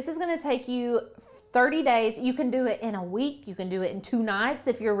book. This is going to take you 30 days. You can do it in a week. You can do it in 2 nights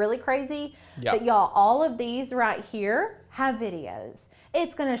if you're really crazy. Yep. But y'all, all of these right here have videos.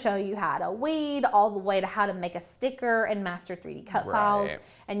 It's going to show you how to weed, all the way to how to make a sticker and master 3D cut files.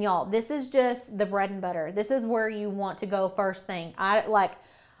 And y'all, this is just the bread and butter. This is where you want to go first thing.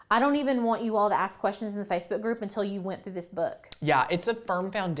 I don't even want you all to ask questions in the Facebook group until you went through this book. Yeah, it's a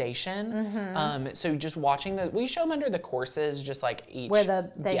firm foundation. So just watching we show them under the courses, just like each. Where the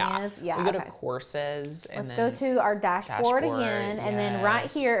thing is? Yeah, we go to courses. And Let's go to our dashboard again. And then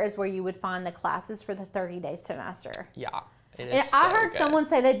right here is where you would find the classes for the 30 days to master. Yeah. And I heard someone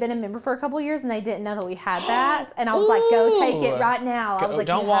say they'd been a member for a couple years and they didn't know that we had that. And I was like, go take it right now. I was like,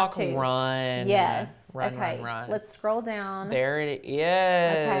 don't walk, run. Yes. Run. Let's scroll down. There it is.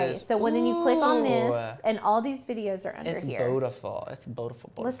 Okay, so when then you click on this, and all these videos are under here. It's beautiful. It's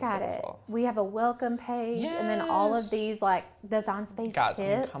beautiful. Look at it. We have a welcome page, and then all of these like design space tips.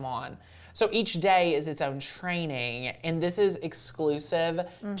 Guys, come on. So each day is its own training, and this is exclusive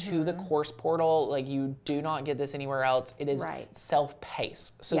to the course portal. Like, you do not get this anywhere else. It is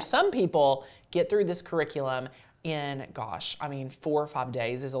self-paced. So some people get through this curriculum in, gosh, I mean, 4 or 5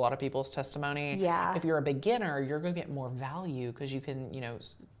 days is a lot of people's testimony. Yeah. If you're a beginner, you're going to get more value because you can,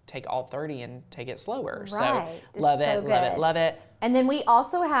 take all 30 and take it slower. Right. So love it. And then we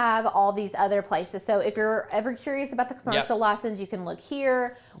also have all these other places. So if you're ever curious about the commercial license, you can look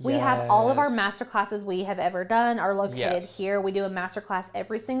here. We have all of our master classes we have ever done are located here. We do a master class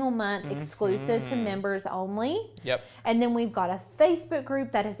every single month, exclusive to members only. Yep. And then we've got a Facebook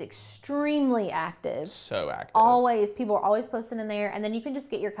group that is extremely active. So active. Always, people are always posting in there. And then you can just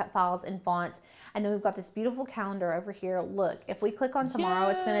get your cut files and fonts. And then we've got this beautiful calendar over here. Look, if we click on tomorrow,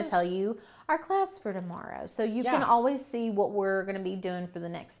 it's going to tell you our class for tomorrow. So you can always see what we're going to be doing for the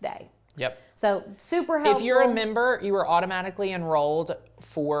next day. Yep. So super helpful. If you're a member, you are automatically enrolled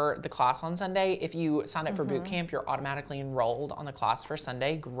for the class on Sunday. If you sign up for boot camp, you're automatically enrolled on the class for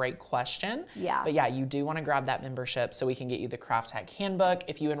Sunday. Great question. Yeah. But yeah, you do want to grab that membership so we can get you the Craft Hack Handbook.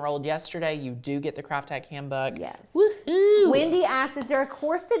 If you enrolled yesterday, you do get the Craft Hack Handbook. Yes. Woohoo! Wendy asked, is there a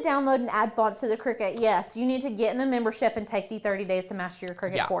course to download and add fonts to the Cricut? Yes, you need to get in a membership and take the 30 days to master your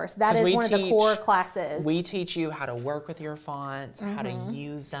Cricut course. That is one of the core classes. We teach you how to work with your fonts, how to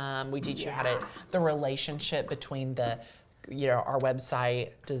use them. We teach you how to, the relationship between the, our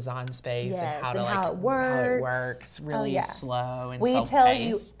website, design space, and how it works really slow and we tell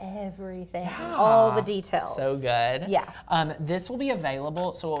you everything, all the details. So good. Yeah. This will be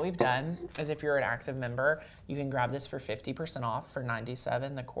available. So what we've done is, if you're an active member, you can grab this for 50% off for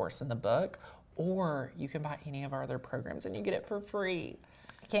 $97, the course and the book, or you can buy any of our other programs and you get it for free.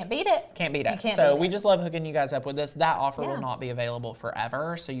 Can't beat it. Can't beat it. So we just love hooking you guys up with this. That offer will not be available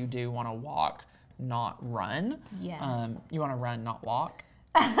forever. So you do want to walk, not run. Yes. You want to run, not walk.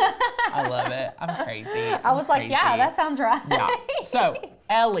 I love it. I'm crazy. I was like, yeah, that sounds right. Yeah. So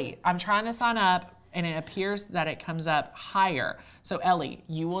Ellie, I'm trying to sign up, and it appears that it comes up higher. So Ellie,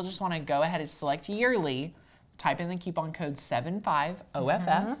 you will just want to go ahead and select yearly, type in the coupon code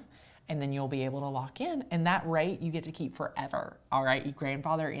 75OFF. And then you'll be able to lock in, and that rate you get to keep forever. All right, you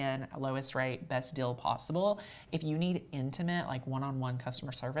grandfather in, lowest rate, best deal possible. If you need intimate, like one-on-one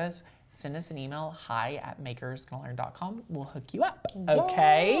customer service, send us an email, hi@makersgonnalearn.com. We'll hook you up.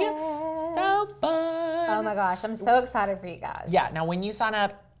 Okay? So fun. Oh my gosh, I'm so excited for you guys. Yeah, now when you sign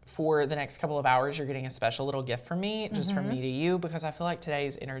up for the next couple of hours, you're getting a special little gift from me, just from me to you, because I feel like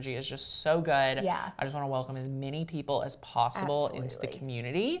today's energy is just so good. Yeah. I just want to welcome as many people as possible into the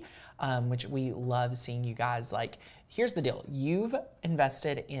community, which we love seeing you guys. Like, here's the deal. You've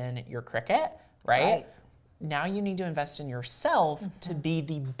invested in your Cricut, right? Now you need to invest in yourself to be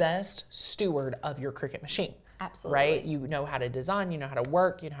the best steward of your Cricut machine. Absolutely. Right? You know how to design, you know how to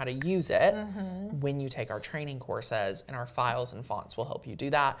work, you know how to use it. When you take our training courses, and our files and fonts will help you do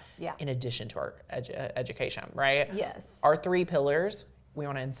that in addition to our education, right? Yes. Our 3 pillars, we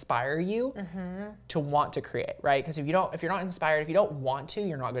want to inspire you to want to create, right? Because if you're not inspired, if you don't want to,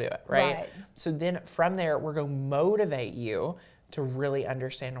 you're not going to do it, right? So then from there, we're going to motivate you to really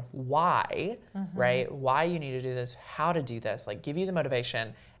understand why, right? Why you need to do this, how to do this, like give you the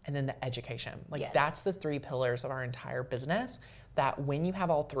motivation, and then the education. Like that's the 3 pillars of our entire business, that when you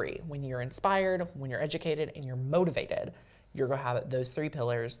have all 3, when you're inspired, when you're educated, and you're motivated, you're gonna have those 3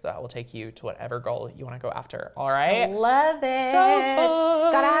 pillars that will take you to whatever goal you wanna go after, all right? Love it. So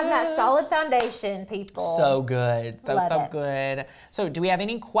fun. Gotta have that solid foundation, people. So good, so it. good. So do we have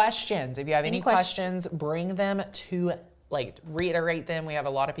any questions? If you have any questions, bring them to, like, reiterate them. We have a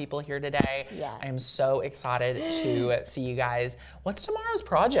lot of people here today. Yes. I am so excited to see you guys. What's tomorrow's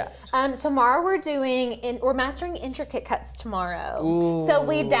project? Tomorrow we're mastering intricate cuts tomorrow. Ooh. So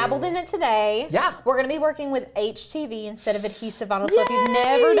we dabbled in it today. Yeah. We're gonna be working with HTV instead of adhesive vinyl. So if you've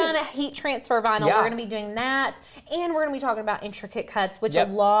never done a heat transfer vinyl, we're gonna be doing that. And we're gonna be talking about intricate cuts, which a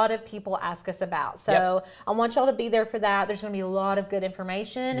lot of people ask us about. So I want y'all to be there for that. There's gonna be a lot of good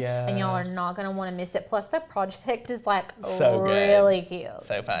information, and y'all are not gonna wanna miss it. Plus the project is like so really cute.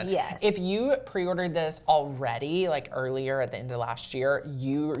 So fun. Yes. If you pre-ordered this already, like earlier at the end of last year,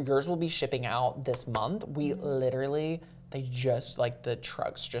 yours will be shipping out this month. We literally, they just, like, the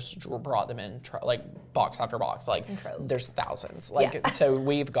trucks just brought them in, like, box after box. Like, there's thousands. Like, so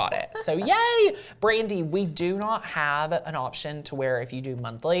we've got it. So yay! Brandy, we do not have an option to where if you do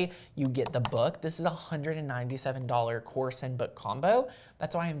monthly, you get the book. This is a $197 course and book combo.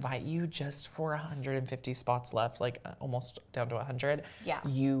 That's why I invite you, just for 150 spots left, like almost down to 100. Yeah.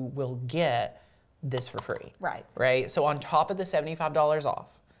 You will get this for free. Right. Right? So on top of the $75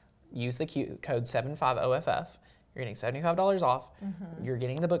 off, use the code 75OFF. You're getting $75 off. You're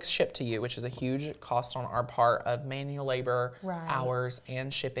getting the books shipped to you, which is a huge cost on our part of manual labor, hours,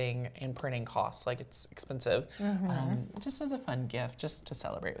 and shipping and printing costs. Like, it's expensive. Just as a fun gift, just to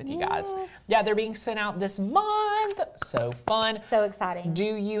celebrate with you guys. Yeah, they're being sent out this month. So fun. So exciting.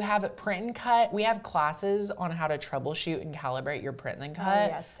 Do you have print and cut? We have classes on how to troubleshoot and calibrate your print and cut. Oh,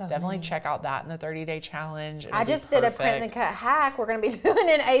 yeah, so definitely check out that in the 30-day challenge. I just did a print and cut hack. We're going to be doing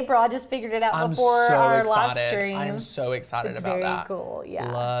in April. I just figured it out before our live stream. I'm so excited about that. It's very cool,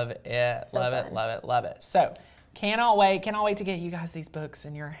 yeah. Love it, love it, love it, love it. So, cannot wait to get you guys these books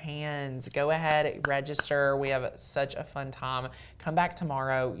in your hands. Go ahead, register. We have such a fun time. Come back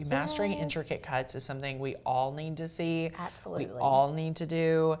tomorrow. Mastering intricate cuts is something we all need to see. Absolutely. We all need to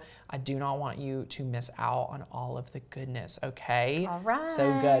do. I do not want you to miss out on all of the goodness, okay? All right.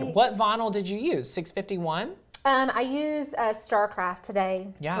 So good. What vinyl did you use? 651? I used StarCraft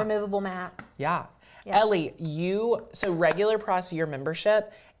today. Yeah. Removable mat. Yeah. Ellie, so regular price of your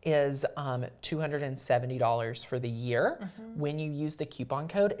membership is $270 for the year. When you use the coupon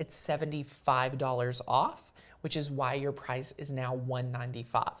code, it's $75 off, which is why your price is now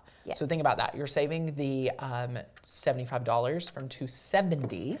 $195. Yes. So think about that. You're saving the $75 from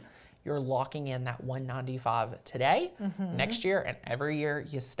 $270. You're locking in that $195 today, next year, and every year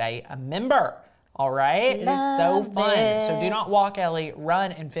you stay a member. All right, it is so fun. So do not walk, Ellie.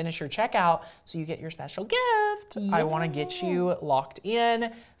 Run and finish your checkout so you get your special gift. Yeah. I want to get you locked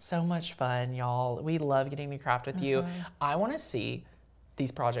in. So much fun, y'all. We love getting to craft with you. I want to see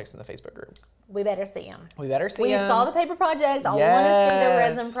these projects in the Facebook group. We better see them. We better see them. We saw the paper projects. I want to see the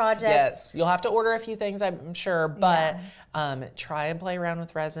resin projects. Yes, you'll have to order a few things, I'm sure, but try and play around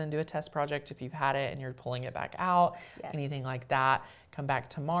with resin. Do a test project if you've had it and you're pulling it back out, anything like that. Come back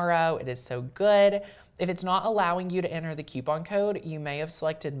tomorrow. It is so good. If it's not allowing you to enter the coupon code, you may have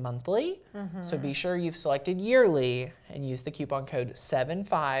selected monthly. So be sure you've selected yearly and use the coupon code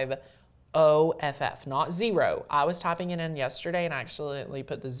 75OFF, not 0. I was typing it in yesterday and I accidentally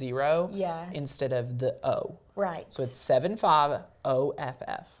put the 0 instead of the O. Right. So it's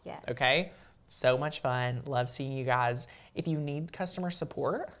 75OFF. Yes. Okay? So much fun. Love seeing you guys. If you need customer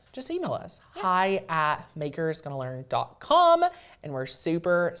support, just email us. hi@makersgonnalearn.com. And we're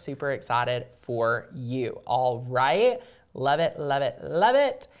super, super excited for you. All right. Love it, love it, love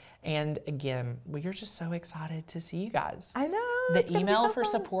it. And again, we are just so excited to see you guys. I know. The email for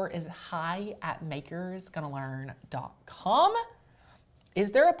support is hi@makersgonnalearn.com.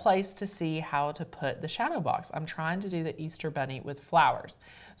 Is there a place to see how to put the shadow box? I'm trying to do the Easter bunny with flowers.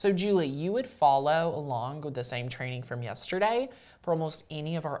 So Julie, you would follow along with the same training from yesterday for almost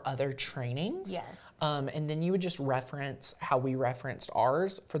any of our other trainings. Yes. And then you would just reference how we referenced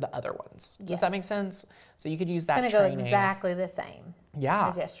ours for the other ones. Does that make sense? So you could use that training. It's gonna go exactly the same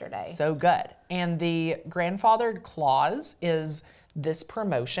as yesterday. So good. And the grandfathered clause is this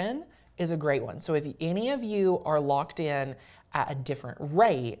promotion is a great one. So if any of you are locked in at a different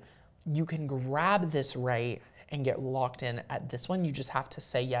rate, you can grab this rate and get locked in at this one. You just have to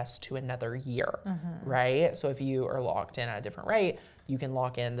say yes to another year, right? So if you are locked in at a different rate, you can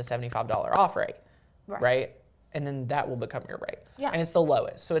lock in the $75 off rate, right? And then that will become your rate. Yeah. And it's the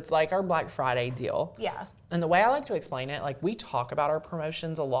lowest. So it's like our Black Friday deal. Yeah. And the way I like to explain it, like we talk about our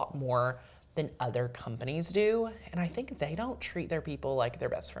promotions a lot more than other companies do. And I think they don't treat their people like their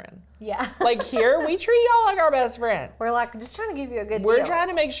best friend. Yeah. Like here, we treat y'all like our best friend. We're like, just trying to give you a good We're deal. trying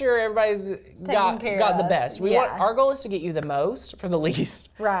to make sure everybody's got the best. We want, our goal is to get you the most for the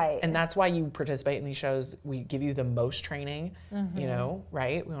least. Right. And that's why you participate in these shows. We give you the most training, you know,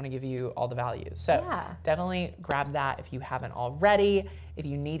 right? We want to give you all the value. So definitely grab that if you haven't already. If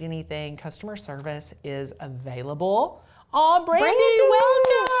you need anything, customer service is available. Oh, Brandy,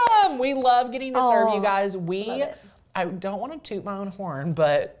 welcome. We love getting to serve you guys. I don't want to toot my own horn,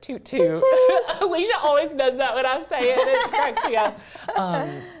 but toot toot. Alicia always does that when I say it. It cracks me up.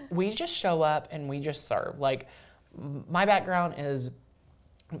 We just show up and we just serve. Like my background is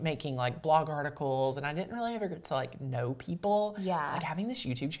making like blog articles, and I didn't really ever get to like know people. Yeah. Like having this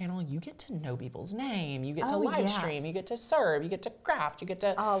YouTube channel, you get to know people's name, you get to live stream, you get to serve, you get to craft, you get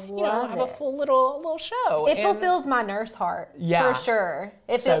to you know, have a full little show. It fulfills my nurse heart for sure.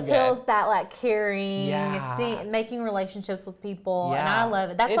 It feels that like caring, making relationships with people, and I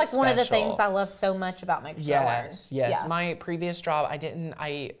love it. That's like one of the things I love so much about Make Sure. Yes. My previous job,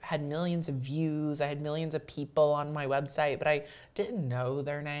 I had millions of views, I had millions of people on my website, but I didn't know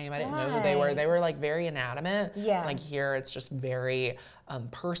their name. I didn't know who they were. They were like very inanimate. Yeah. Like here, it's just very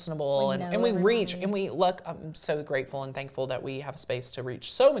personable, and we reach and we look. I'm so grateful and thankful that we have a space to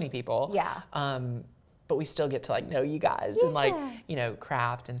reach so many people. Yeah. But we still get to like know you guys and like, you know,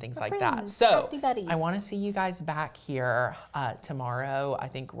 craft and things like that. So I want to see you guys back here tomorrow. I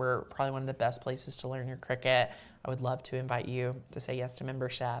think we're probably one of the best places to learn your Cricut. I would love to invite you to say yes to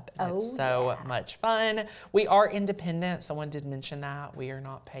membership. And it's so much fun. We are independent. Someone did mention that. We are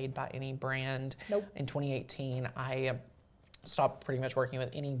not paid by any brand. Nope. In 2018, I stopped pretty much working with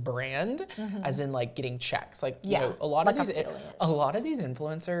any brand, as in like getting checks. Like, you know, a lot of these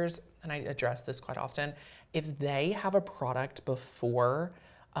influencers, and I address this quite often, if they have a product before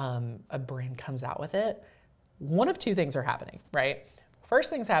a brand comes out with it, one of two things are happening, right?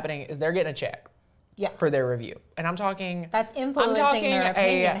 First thing's happening is they're getting a check. For their review. And I'm talking... That's influencing their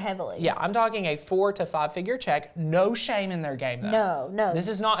opinion heavily. Yeah, I'm talking a 4 to 5 figure check. No shame in their game, though. No. This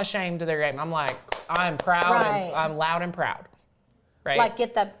is not a shame to their game. I'm like, I'm proud. And I'm loud and proud. Right? Like,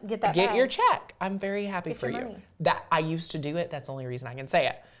 get your check. I'm very happy for you. That I used to do it. That's the only reason I can say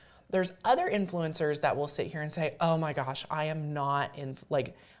it. There's other influencers that will sit here and say, oh my gosh, I am not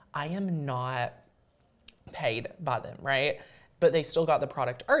paid by them, right? But they still got the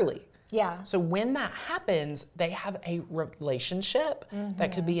product early. Yeah. So when that happens, they have a relationship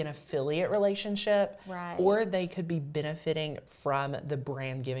that could be an affiliate relationship, or they could be benefiting from the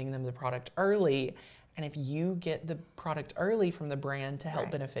brand giving them the product early. And if you get the product early from the brand to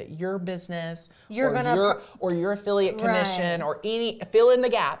help benefit your business, or your affiliate commission, or fill in the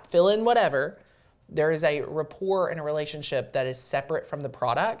gap, fill in whatever, there is a rapport and a relationship that is separate from the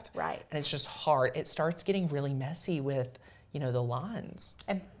product. Right. And it's just hard. It starts getting really messy with, you know, the lines.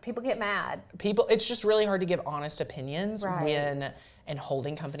 And people get mad. It's just really hard to give honest opinions and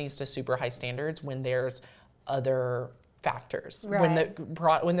holding companies to super high standards when there's other factors. When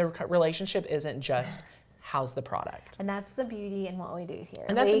the relationship isn't just how's the product. And that's the beauty in what we do here.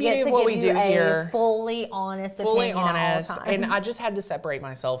 And that's the beauty of what we do here. Fully honest opinion all the time. And I just had to separate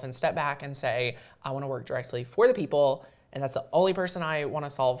myself and step back and say, I want to work directly for the people. And that's the only person I want to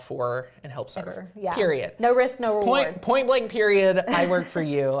solve for and help serve. Period. No risk, no reward. Point blank, period. I work for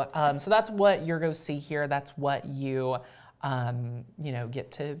you. So that's what you're going to see here. That's what you, you know, get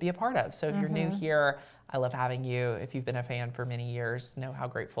to be a part of. So if you're new here, I love having you. If you've been a fan for many years, know how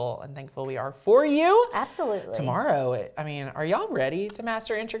grateful and thankful we are for you. Absolutely. Tomorrow, I mean, are y'all ready to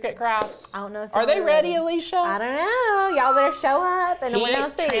master intricate crafts? I don't know if are they ready, Alicia? I don't know. Y'all better show up and we'll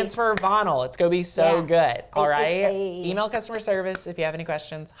see. Transfer vinyl. It's going to be so good. All right. Email customer service if you have any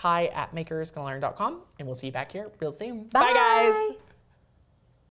questions. hi@makersgonnalearn.com, and we'll see you back here real soon. Bye guys.